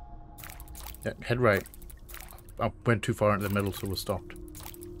 Yeah, head right. I went too far into the middle, so we stopped.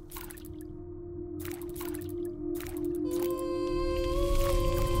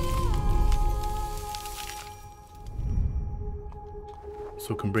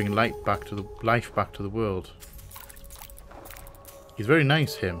 So we can bring life back to the world. He's very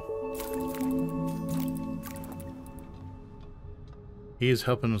nice, him. He is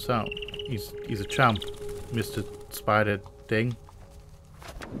helping us out. He's a champ, Mr. Spider Ding.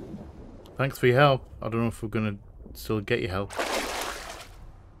 Thanks for your help. I don't know if we're gonna still get your help.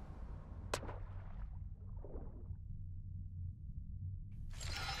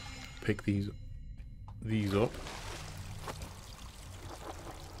 Pick these up.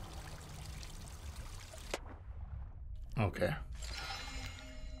 Okay.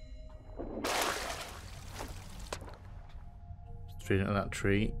 Straight into that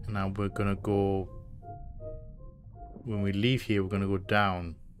tree. And now we're gonna go... When we leave here, we're gonna go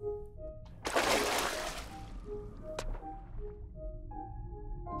down.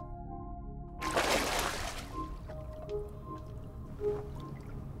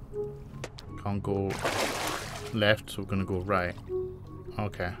 Can't go left, so we're gonna go right.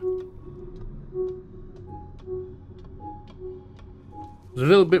 Okay. It's a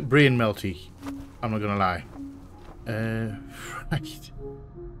little bit brain melty, I'm not gonna lie. Right.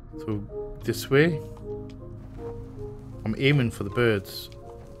 So this way. I'm aiming for the birds.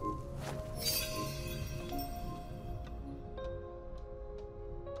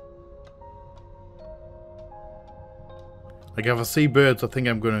 Like if I see birds, I think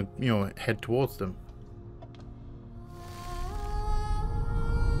I'm gonna, head towards them.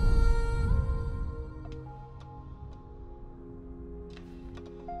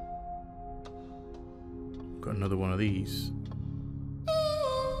 Got another one of these.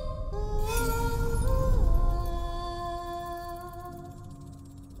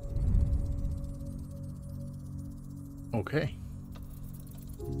 Okay.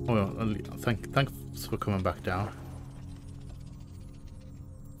 Oh well, thanks for coming back down.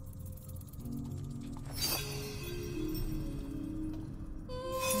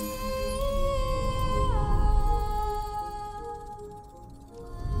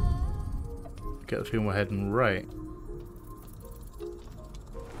 Get the feeling we're heading right.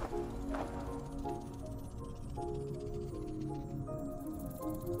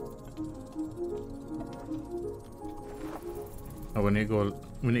 Oh, we need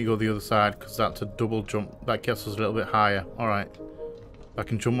to go the other side because that's a double jump. That gets us a little bit higher. All right, I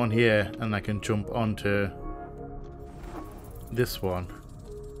can jump on here and I can jump onto this one.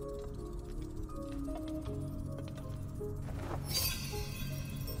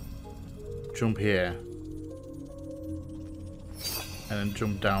 Jump here and then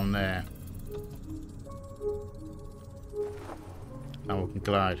jump down there. Now we can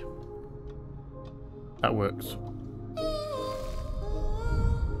glide. That works.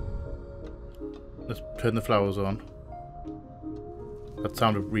 Let's turn the flowers on. That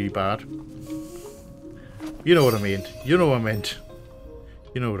sounded really bad. You know what I mean. You know what I meant.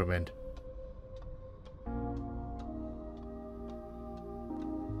 You know what I meant.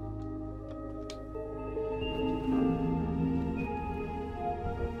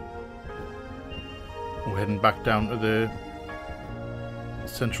 We're heading back down to the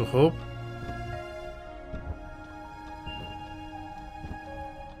central hub.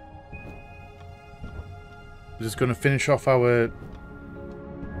 Just going to finish off our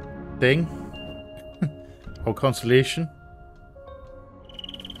thing. Our constellation.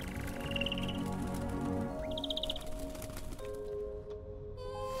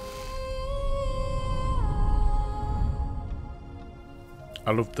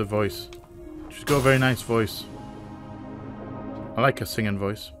 I love the voice. She's got a very nice voice. I like her singing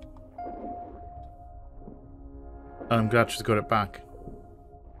voice. And I'm glad she's got it back.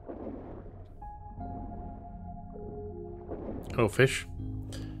 Hello, fish.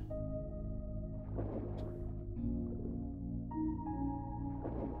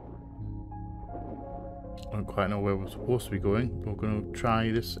 I don't quite know where we're supposed to be going. We're going to try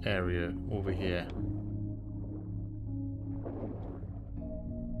this area over here.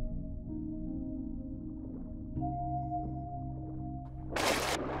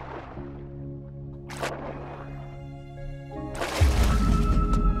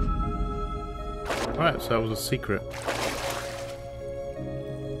 Right, so that was a secret.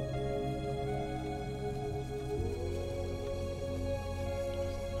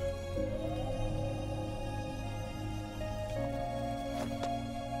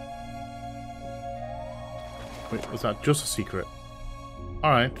 Wait, was that just a secret?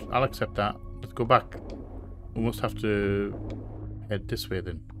 Alright, I'll accept that. Let's go back. We must have to head this way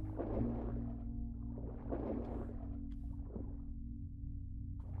then.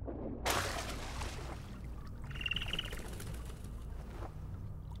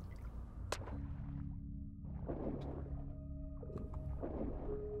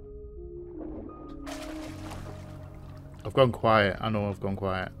 I've gone quiet. I know I've gone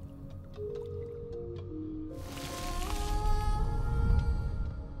quiet.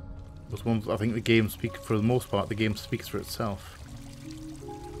 Those ones, I think the game speaks, for the most part, the game speaks for itself.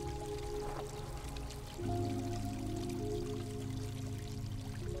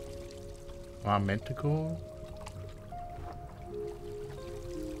 Am I meant to go?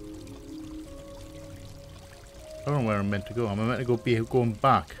 I don't know where I'm meant to go. Am I meant to go be going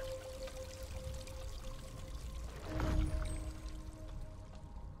back?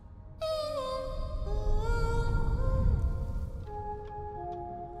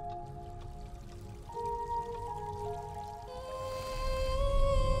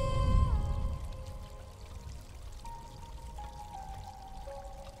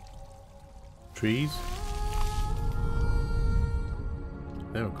 Trees.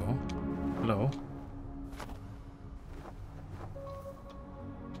 There we go. Hello.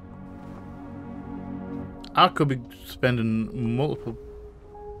 I could be spending multiple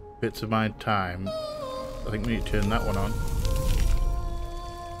bits of my time. I think we need to turn that one on.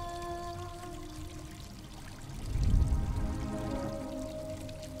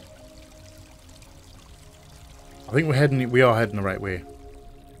 I think we are heading the right way.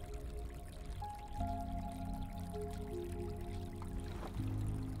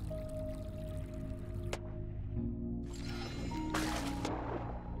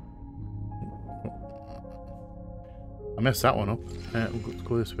 I messed that one up. Let's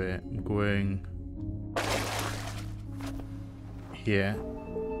go this way. I'm going here.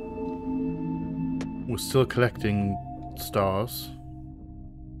 We're still collecting stars.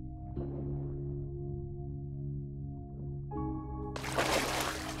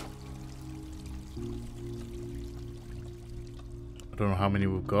 I don't know how many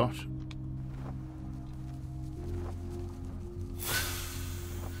we've got.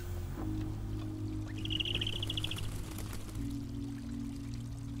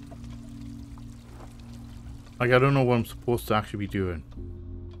 Like, I don't know what I'm supposed to actually be doing.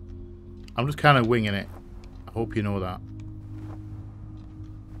 I'm just kind of winging it. I hope you know that.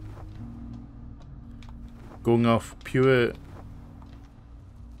 Going off pure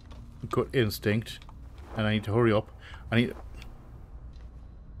gut instinct. And I need to hurry up. I need...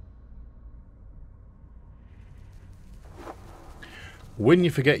 When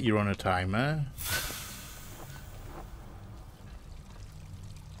you forget you're on a timer...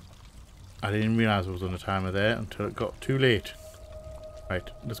 I didn't realise I was on a timer there until it got too late. Right,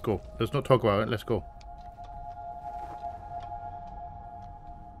 let's go. Let's not talk about it, let's go.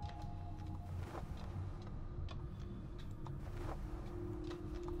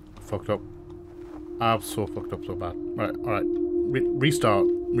 Fucked up. I've so fucked up so bad. Right, alright. Restart.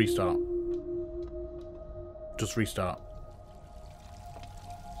 Restart. Just restart.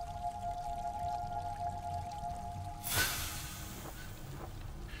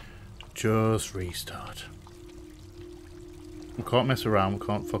 Just restart. We can't mess around, we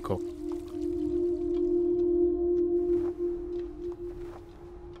can't fuck up.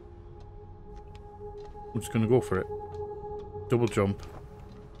 I'm just gonna go for it. Double jump.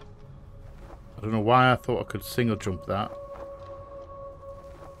 I don't know why I thought I could single jump that.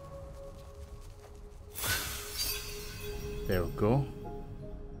 There we go.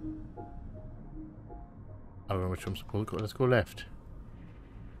 I don't know which I'm supposed to go. Let's go left.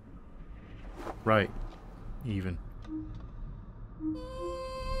 Right. Even.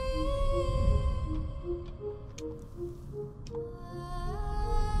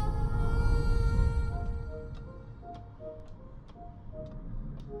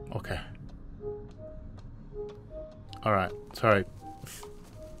 Okay. Alright. Sorry.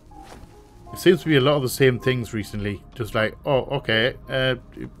 It seems to be a lot of the same things recently. Just like, oh, okay.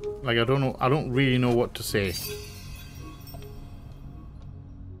 Like, I don't know. I don't really know what to say.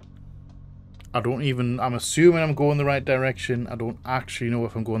 I'm assuming I'm going the right direction. I don't actually know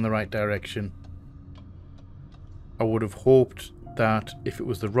if I'm going the right direction. I would have hoped that if it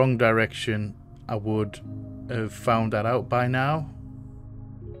was the wrong direction, I would have found that out by now.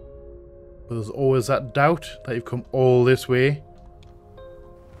 But there's always that doubt that you've come all this way.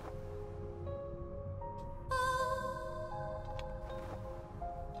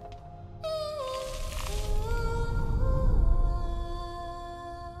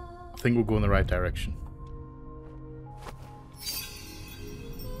 I think we'll go in the right direction.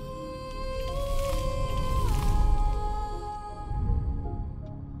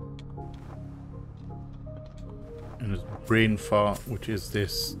 And there's brain fart, which is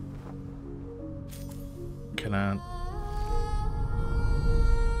this. Can I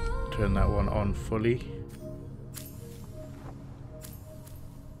turn that one on fully?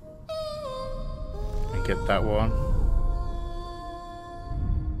 And get that one.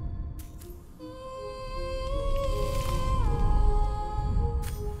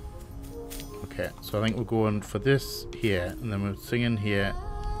 Okay, so I think we're going for this here, and then we're singing here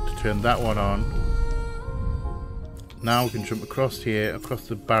to turn that one on. Now we can jump across here, across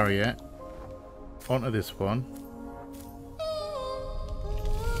the barrier, onto this one.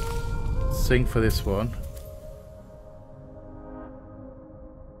 Sing for this one.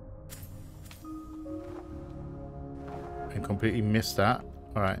 And completely missed that.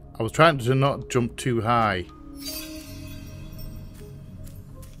 Alright, I was trying to not jump too high.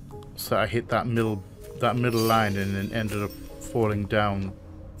 So I hit that middle line and then ended up falling down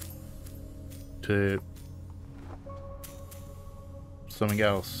to something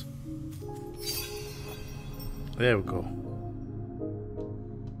else. There we go.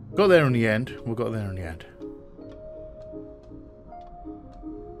 Got there in the end. We got there in the end.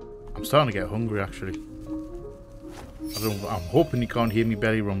 I'm starting to get hungry actually. I'm hoping you can't hear me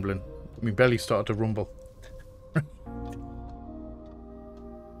belly rumbling. My belly started to rumble.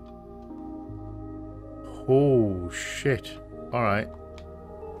 Oh shit. Alright.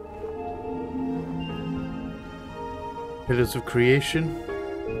 Pillars of creation.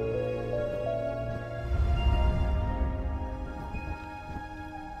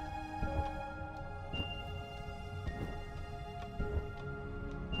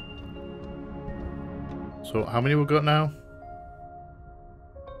 So how many we got now?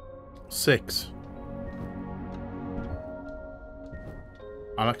 6.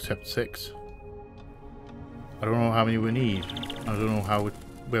 I'll accept 6. I don't know how many we need. I don't know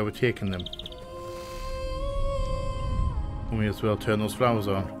where we're taking them. We may as well turn those flowers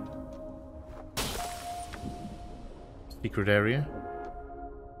on. Secret area.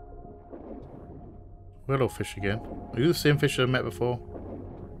 Hello, fish again. Are you the same fish I met before?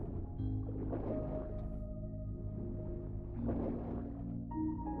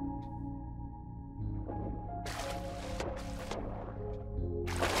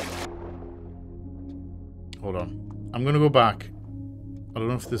 Hold on. I'm gonna go back. I don't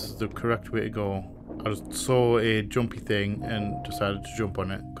know if this is the correct way to go. I just saw a jumpy thing and decided to jump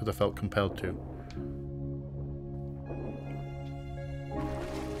on it because I felt compelled to.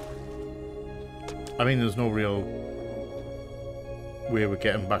 I mean, there's no real way we're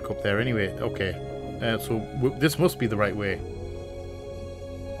getting back up there anyway. Okay. So this must be the right way.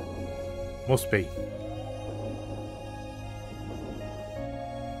 Must be.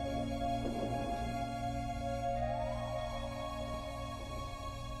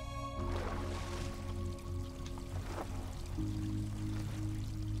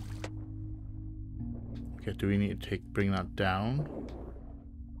 Okay, do we need to bring that down?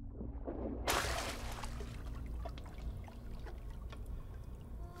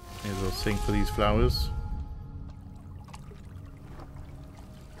 May as well sing for these flowers.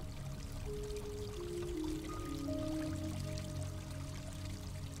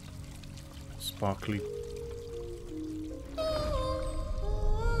 Sparkly.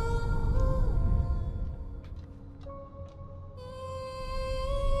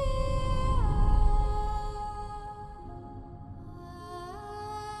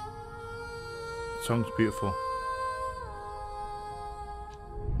 song's beautiful.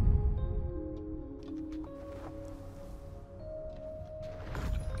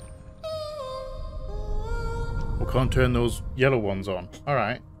 We can't turn those yellow ones on.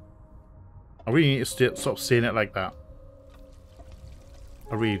 Alright. I really need to stop saying it like that.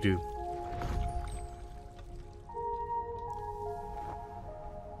 I really do.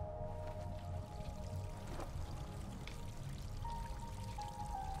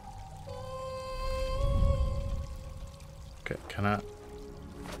 Okay, can I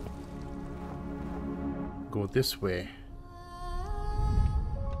go this way?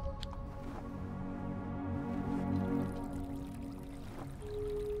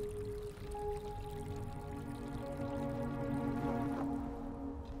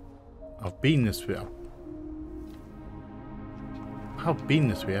 I've been this way. I've been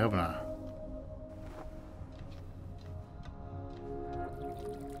this way, haven't I?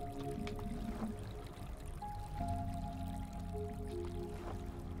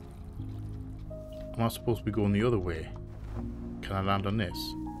 Am I supposed to be going the other way? Can I land on this?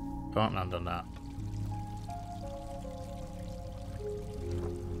 Can't land on that.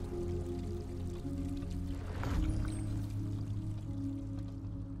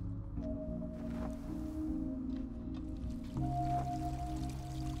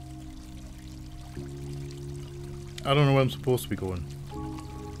 I don't know where I'm supposed to be going.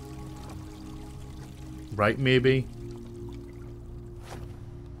 Right, maybe?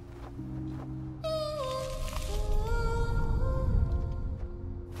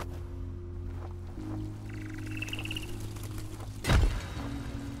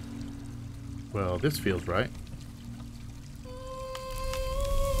 Well, this feels right.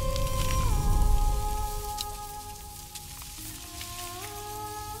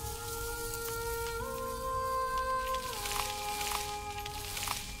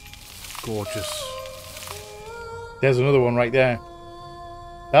 Gorgeous. There's another one right there.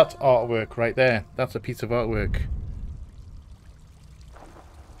 That's artwork right there. That's a piece of artwork.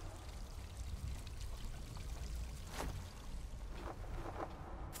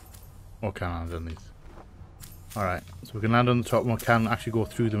 Or can I land on these? Alright, so we can land on the top and we can actually go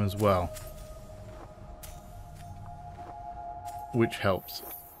through them as well. Which helps.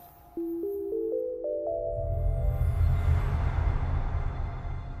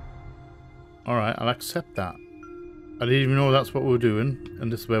 Alright, I'll accept that. I didn't even know that's what we were doing,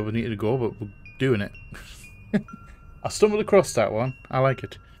 and this is where we needed to go, but we're doing it. I stumbled across that one. I like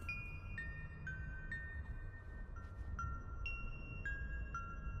it.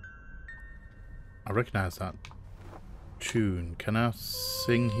 I recognise that tune. Can I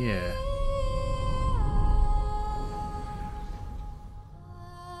sing here?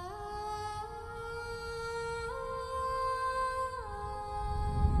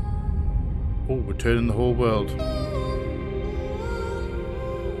 Oh, we're turning the whole world.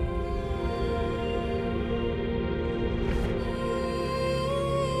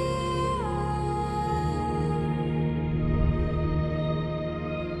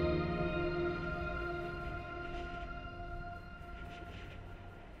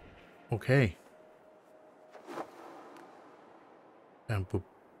 Okay. And we're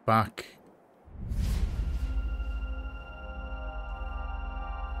back.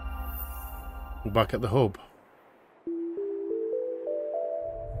 We're back at the hub.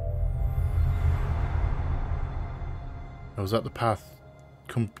 Or is that the path?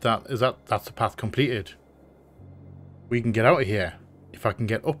 That's the path completed. We can get out of here if I can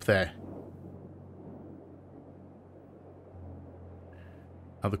get up there.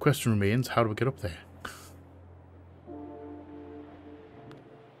 Now the question remains, how do we get up there?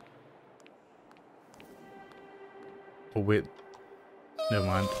 Oh wait, never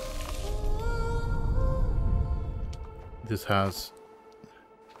mind. This has...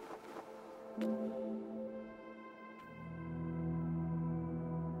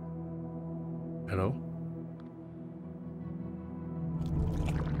 Hello?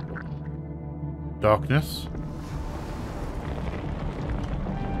 Darkness?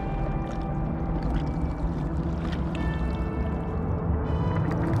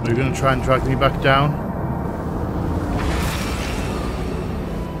 Are you going to try and drag me back down?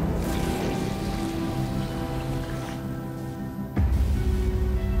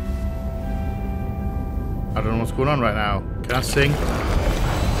 I don't know what's going on right now. Can I sing?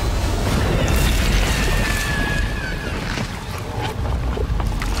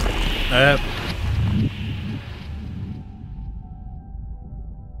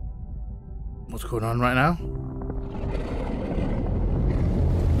 What's going on right now?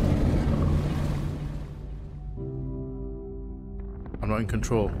 I'm not in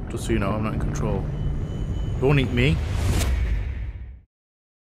control. Just so you know, I'm not in control. Don't eat me.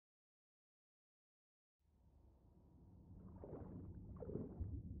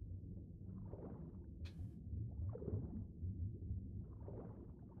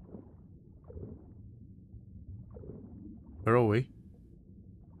 Where are we?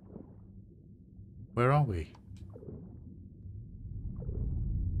 Where are we?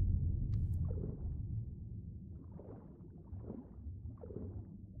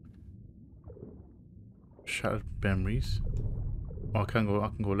 Shattered memories. Oh, I can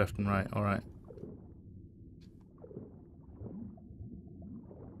go left and right. All right.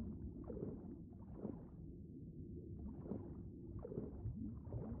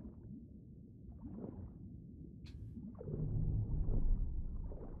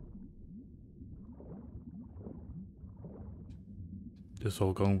 This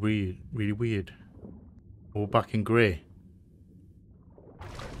all going weird, really weird. We're back in grey.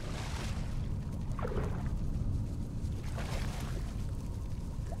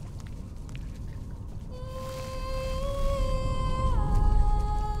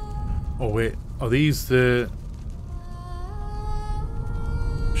 Oh wait, are these the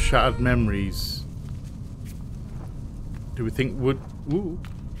shattered memories? Do we think do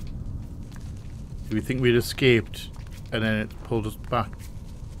we think we'd escaped and then it pulled us back?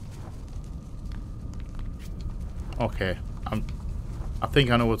 Okay, I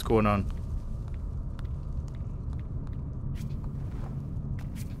think I know what's going on.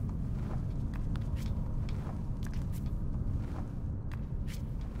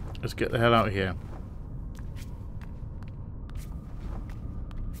 Let's get the hell out of here.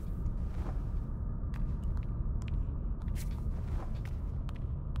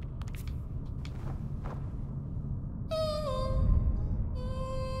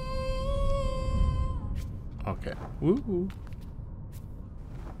 Okay. Woo.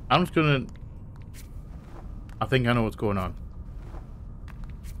 I'm just gonna... I think I know what's going on.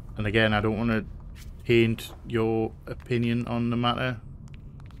 And again, I don't want to taint your opinion on the matter.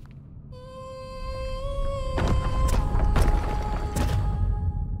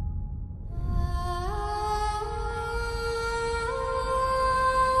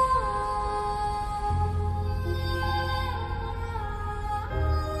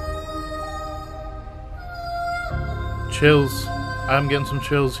 Chills. I'm getting some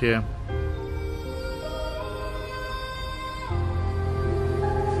chills here.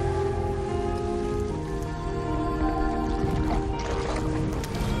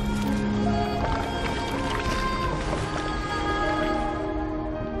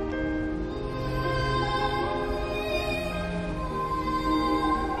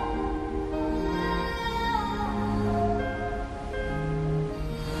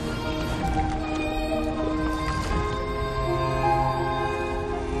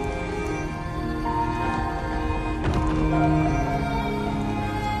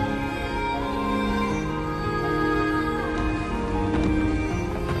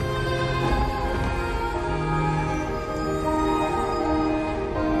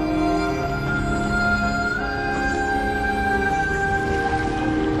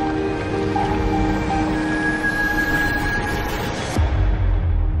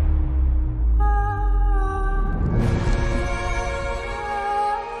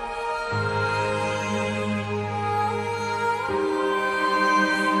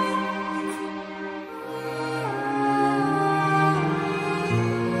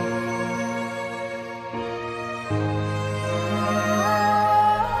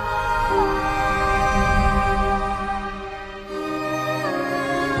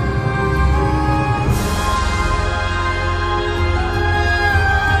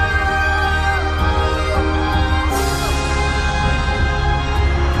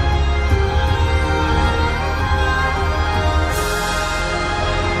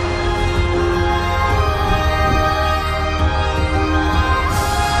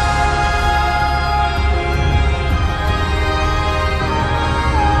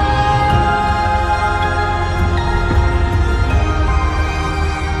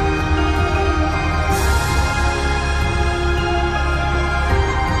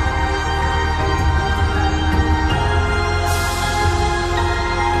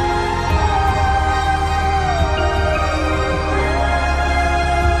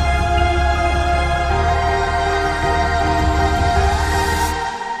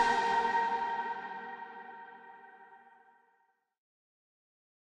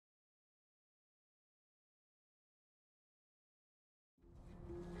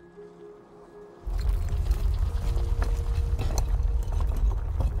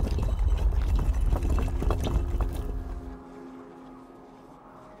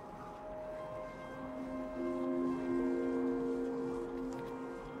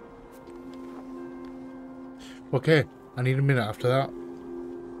 Okay, I need a minute after that.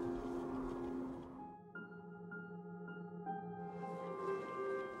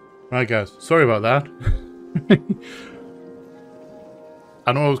 Right, guys, sorry about that.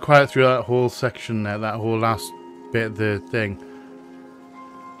 I know I was quiet through that whole section there, that whole last bit of the thing.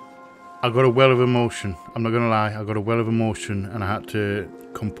 I got a well of emotion. I'm not going to lie, I got a well of emotion and I had to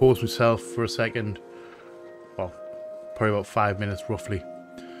compose myself for a second. Well, probably about 5 minutes roughly.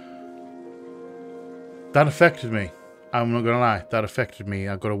 That affected me. I'm not going to lie, that affected me.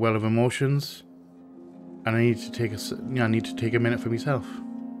 I got a well of emotions and I need to take a minute for myself.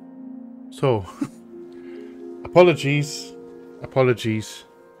 So, apologies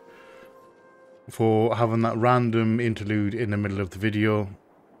for having that random interlude in the middle of the video.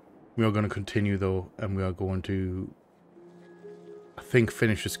 We are going to continue though, and we are going to, I think,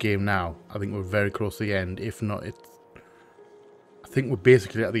 finish this game now. I think we're very close to the end. If not, I think we're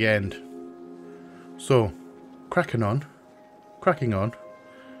basically at the end. So, cracking on.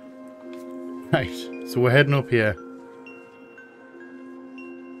 Right, so we're heading up here.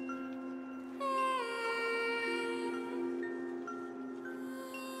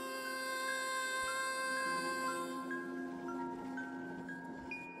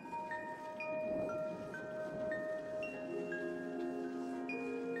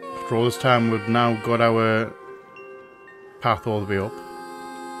 After all this time, we've now got our path all the way up.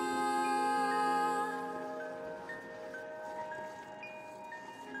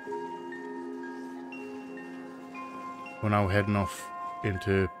 We're now heading off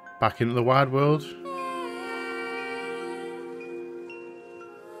back into the wide world.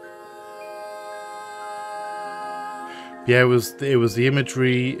 Yeah, it was the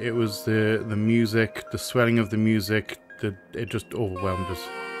imagery, it was the music, the swelling of the music. It just overwhelmed us.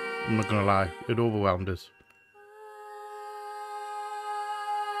 I'm not gonna lie, it overwhelmed us.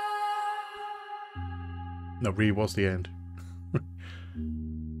 That really was the end.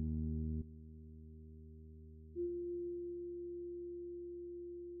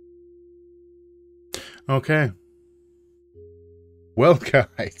 Okay. Well,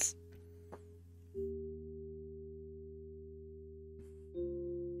 guys.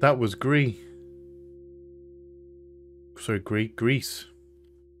 That was Gris. Sorry, Gris.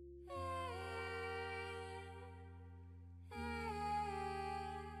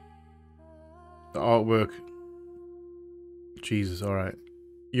 The artwork. Jesus, alright.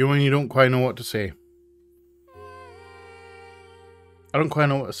 You don't quite know what to say. I don't quite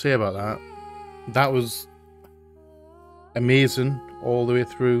know what to say about that. That was amazing all the way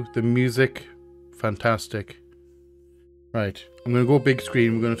through. The music, fantastic. Right, I'm going to go big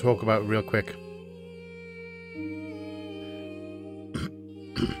screen. We're going to talk about it real quick.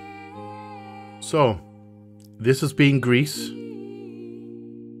 So, this has been Gris.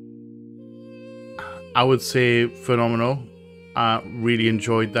 I would say phenomenal. I really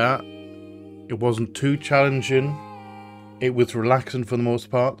enjoyed that. It wasn't too challenging. It was relaxing for the most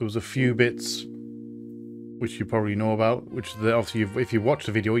part. There was a few bits which you probably know about, which obviously if you watch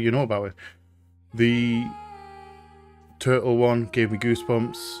the video, you know about it. The turtle one gave me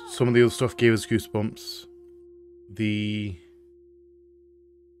goosebumps. Some of the other stuff gave us goosebumps. The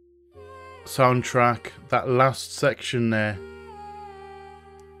soundtrack, that last section there,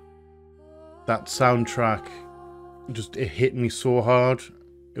 that soundtrack, it hit me so hard.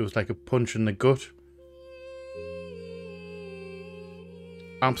 It was like a punch in the gut.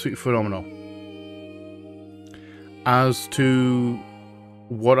 Absolutely phenomenal. As to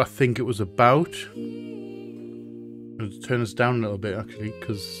what I think it was about, let's turn this down a little bit actually,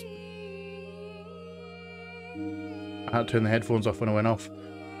 because I had to turn the headphones off when I went off.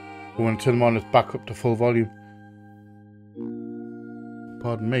 But when I turn them on, it's back up to full volume.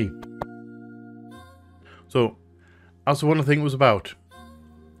 Pardon me. So, as to what I think it was about,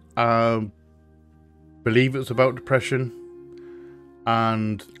 I believe it was about depression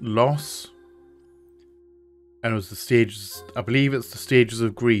and loss. And it was the stages, I believe it's the stages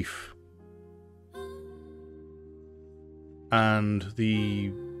of grief. And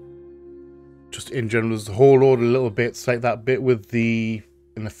just in general, there's a whole load of little bits, like that bit with in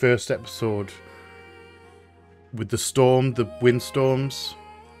the first episode, with the windstorms.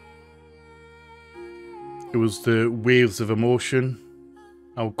 It was the waves of emotion.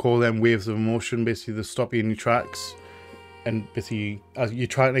 I would call them waves of emotion, basically they stop you in your tracks. And basically, as you're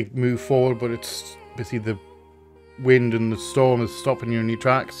trying to move forward, but it's basically the wind and the storm is stopping you in your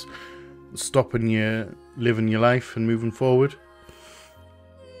tracks, stopping you living your life and moving forward.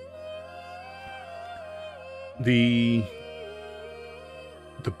 The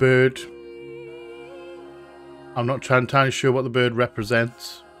bird, I'm not entirely sure what the bird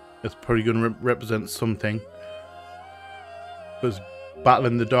represents. It's probably going to represent something. was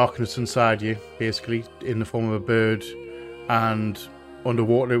battling the darkness inside you, basically, in the form of a bird, and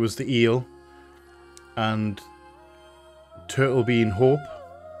underwater it was the eel, and turtle being hope.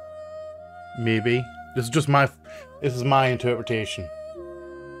 Maybe. This is my interpretation.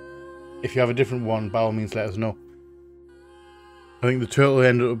 If you have a different one, by all means let us know. I think the turtle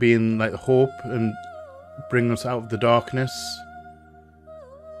ended up being like hope and bringing us out of the darkness.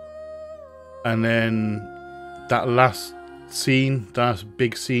 And then that last scene, that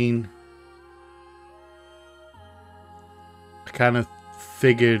big scene, I kind of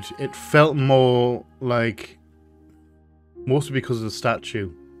figured it felt more like, mostly because of the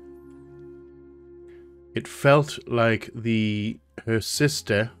statue, it felt like her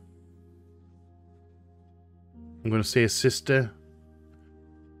sister, I'm going to say a sister,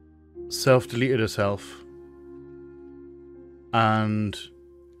 self-deleted herself, and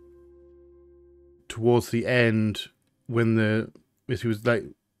towards the end, when it was like,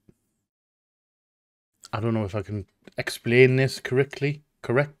 I don't know if I can explain this correctly.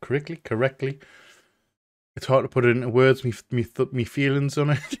 It's hard to put it into words. Me feelings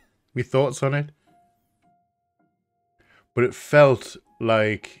on it, me thoughts on it. But it felt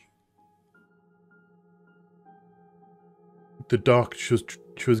like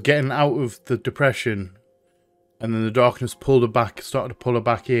she was getting out of the depression, and then the darkness started to pull her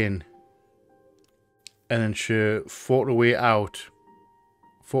back in, and then she fought her way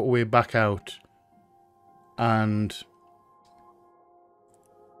back out, and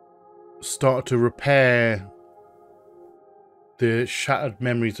started to repair the shattered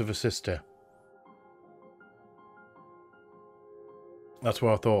memories of her sister. That's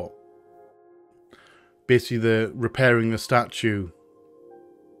what I thought. Basically, repairing the statue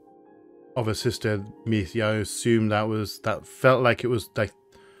of her sister, Macy, I assume that felt like it was like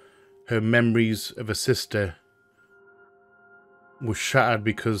her memories of her sister was shattered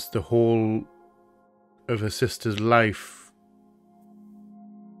because the whole of her sister's life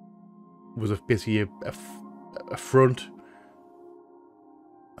was basically a front.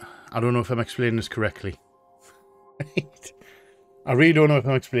 I don't know if I'm explaining this correctly. I really don't know if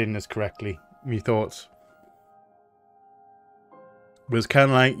I'm explaining this correctly. Me thoughts. But it's kind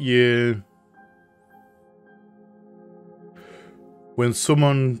of like when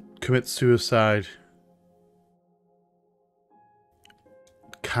someone commits suicide,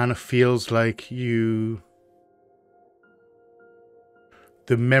 kind of feels like the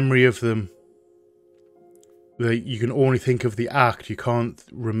memory of them, like you can only think of the act, you can't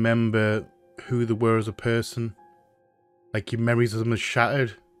remember who they were as a person. Like your memories of them are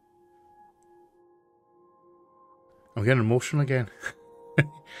shattered. I'm getting emotional again.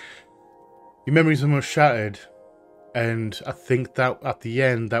 Your memories of them are shattered, and I think that at the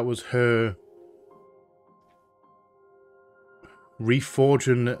end that was her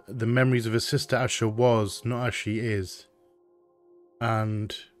reforging the memories of her sister as she was, not as she is,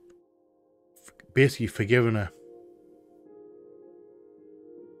 and basically forgiving her.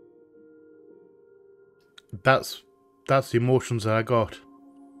 That's the emotions that I got,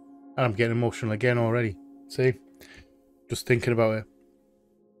 and I'm getting emotional again already. See, just thinking about it.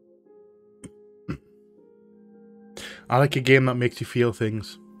 I like a game that makes you feel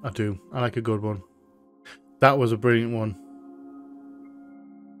things. I do. I like a good one. That was a brilliant one.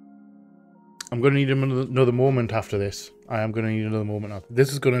 I'm going to need another moment after this. I am going to need another moment after.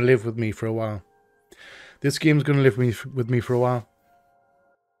 This is going to live with me for a while. This game's going to live with me for a while.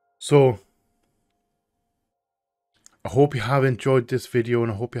 So, I hope you have enjoyed this video,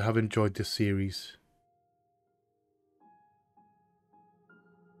 and I hope you have enjoyed this series.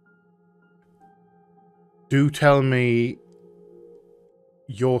 Do tell me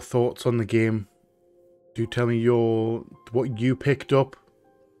your thoughts on the game. Do tell me what you picked up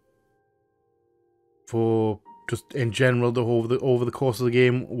for just in general over the course of the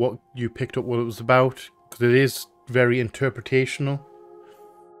game. What you picked up, what it was about, because it is very interpretational.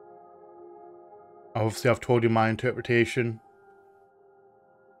 Obviously, I've told you my interpretation.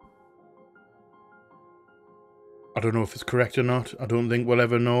 I don't know if it's correct or not. I don't think we'll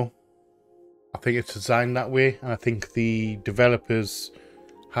ever know. I think it's designed that way, and I think the developers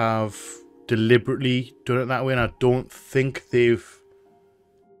have deliberately done it that way, and I don't think they've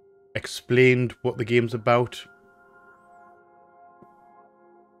explained what the game's about.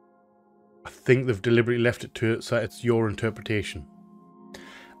 I think they've deliberately left it to it so it's your interpretation.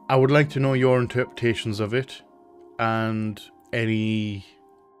 I would like to know your interpretations of it, and any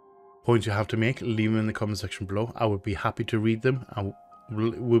points you have to make, leave them in the comment section below. I would be happy to read them.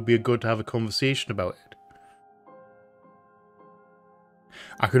 It would be good to have a conversation about it.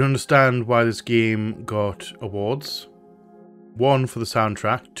 I can understand why this game got awards. 1 for the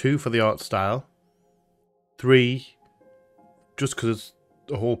soundtrack, 2 for the art style, 3 just because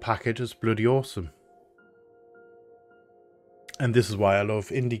the whole package is bloody awesome. And this is why I love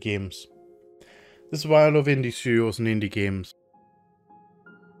indie games. This is why I love indie studios and indie games.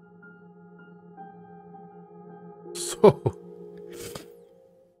 So,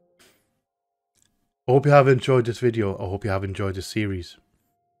 I hope you have enjoyed this video. I hope you have enjoyed this series.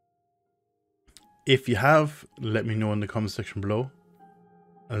 If you have, let me know in the comment section below.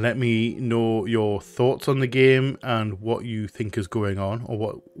 And let me know your thoughts on the game and what you think is going on,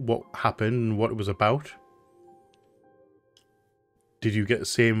 or what happened and what it was about. Did you get the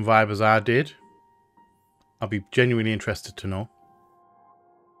same vibe as I did? I'll be genuinely interested to know.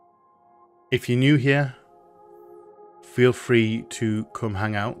 If you're new here, feel free to come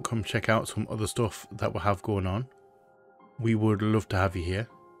hang out, come check out some other stuff that we'll have going on. We would love to have you here.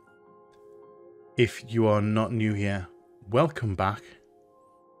 If you are not new here, welcome back.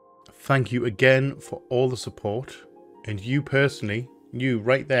 Thank you again for all the support. And you personally, you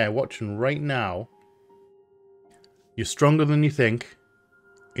right there watching right now, you're stronger than you think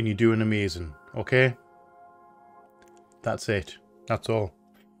and you're doing amazing, okay? That's it. That's all.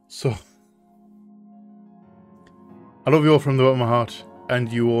 So, I love you all from the bottom of my heart,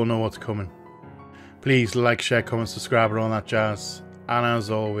 and you all know what's coming. Please like, share, comment, subscribe, and all that jazz. And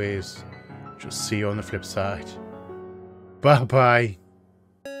as always, just see you on the flip side. Bye bye.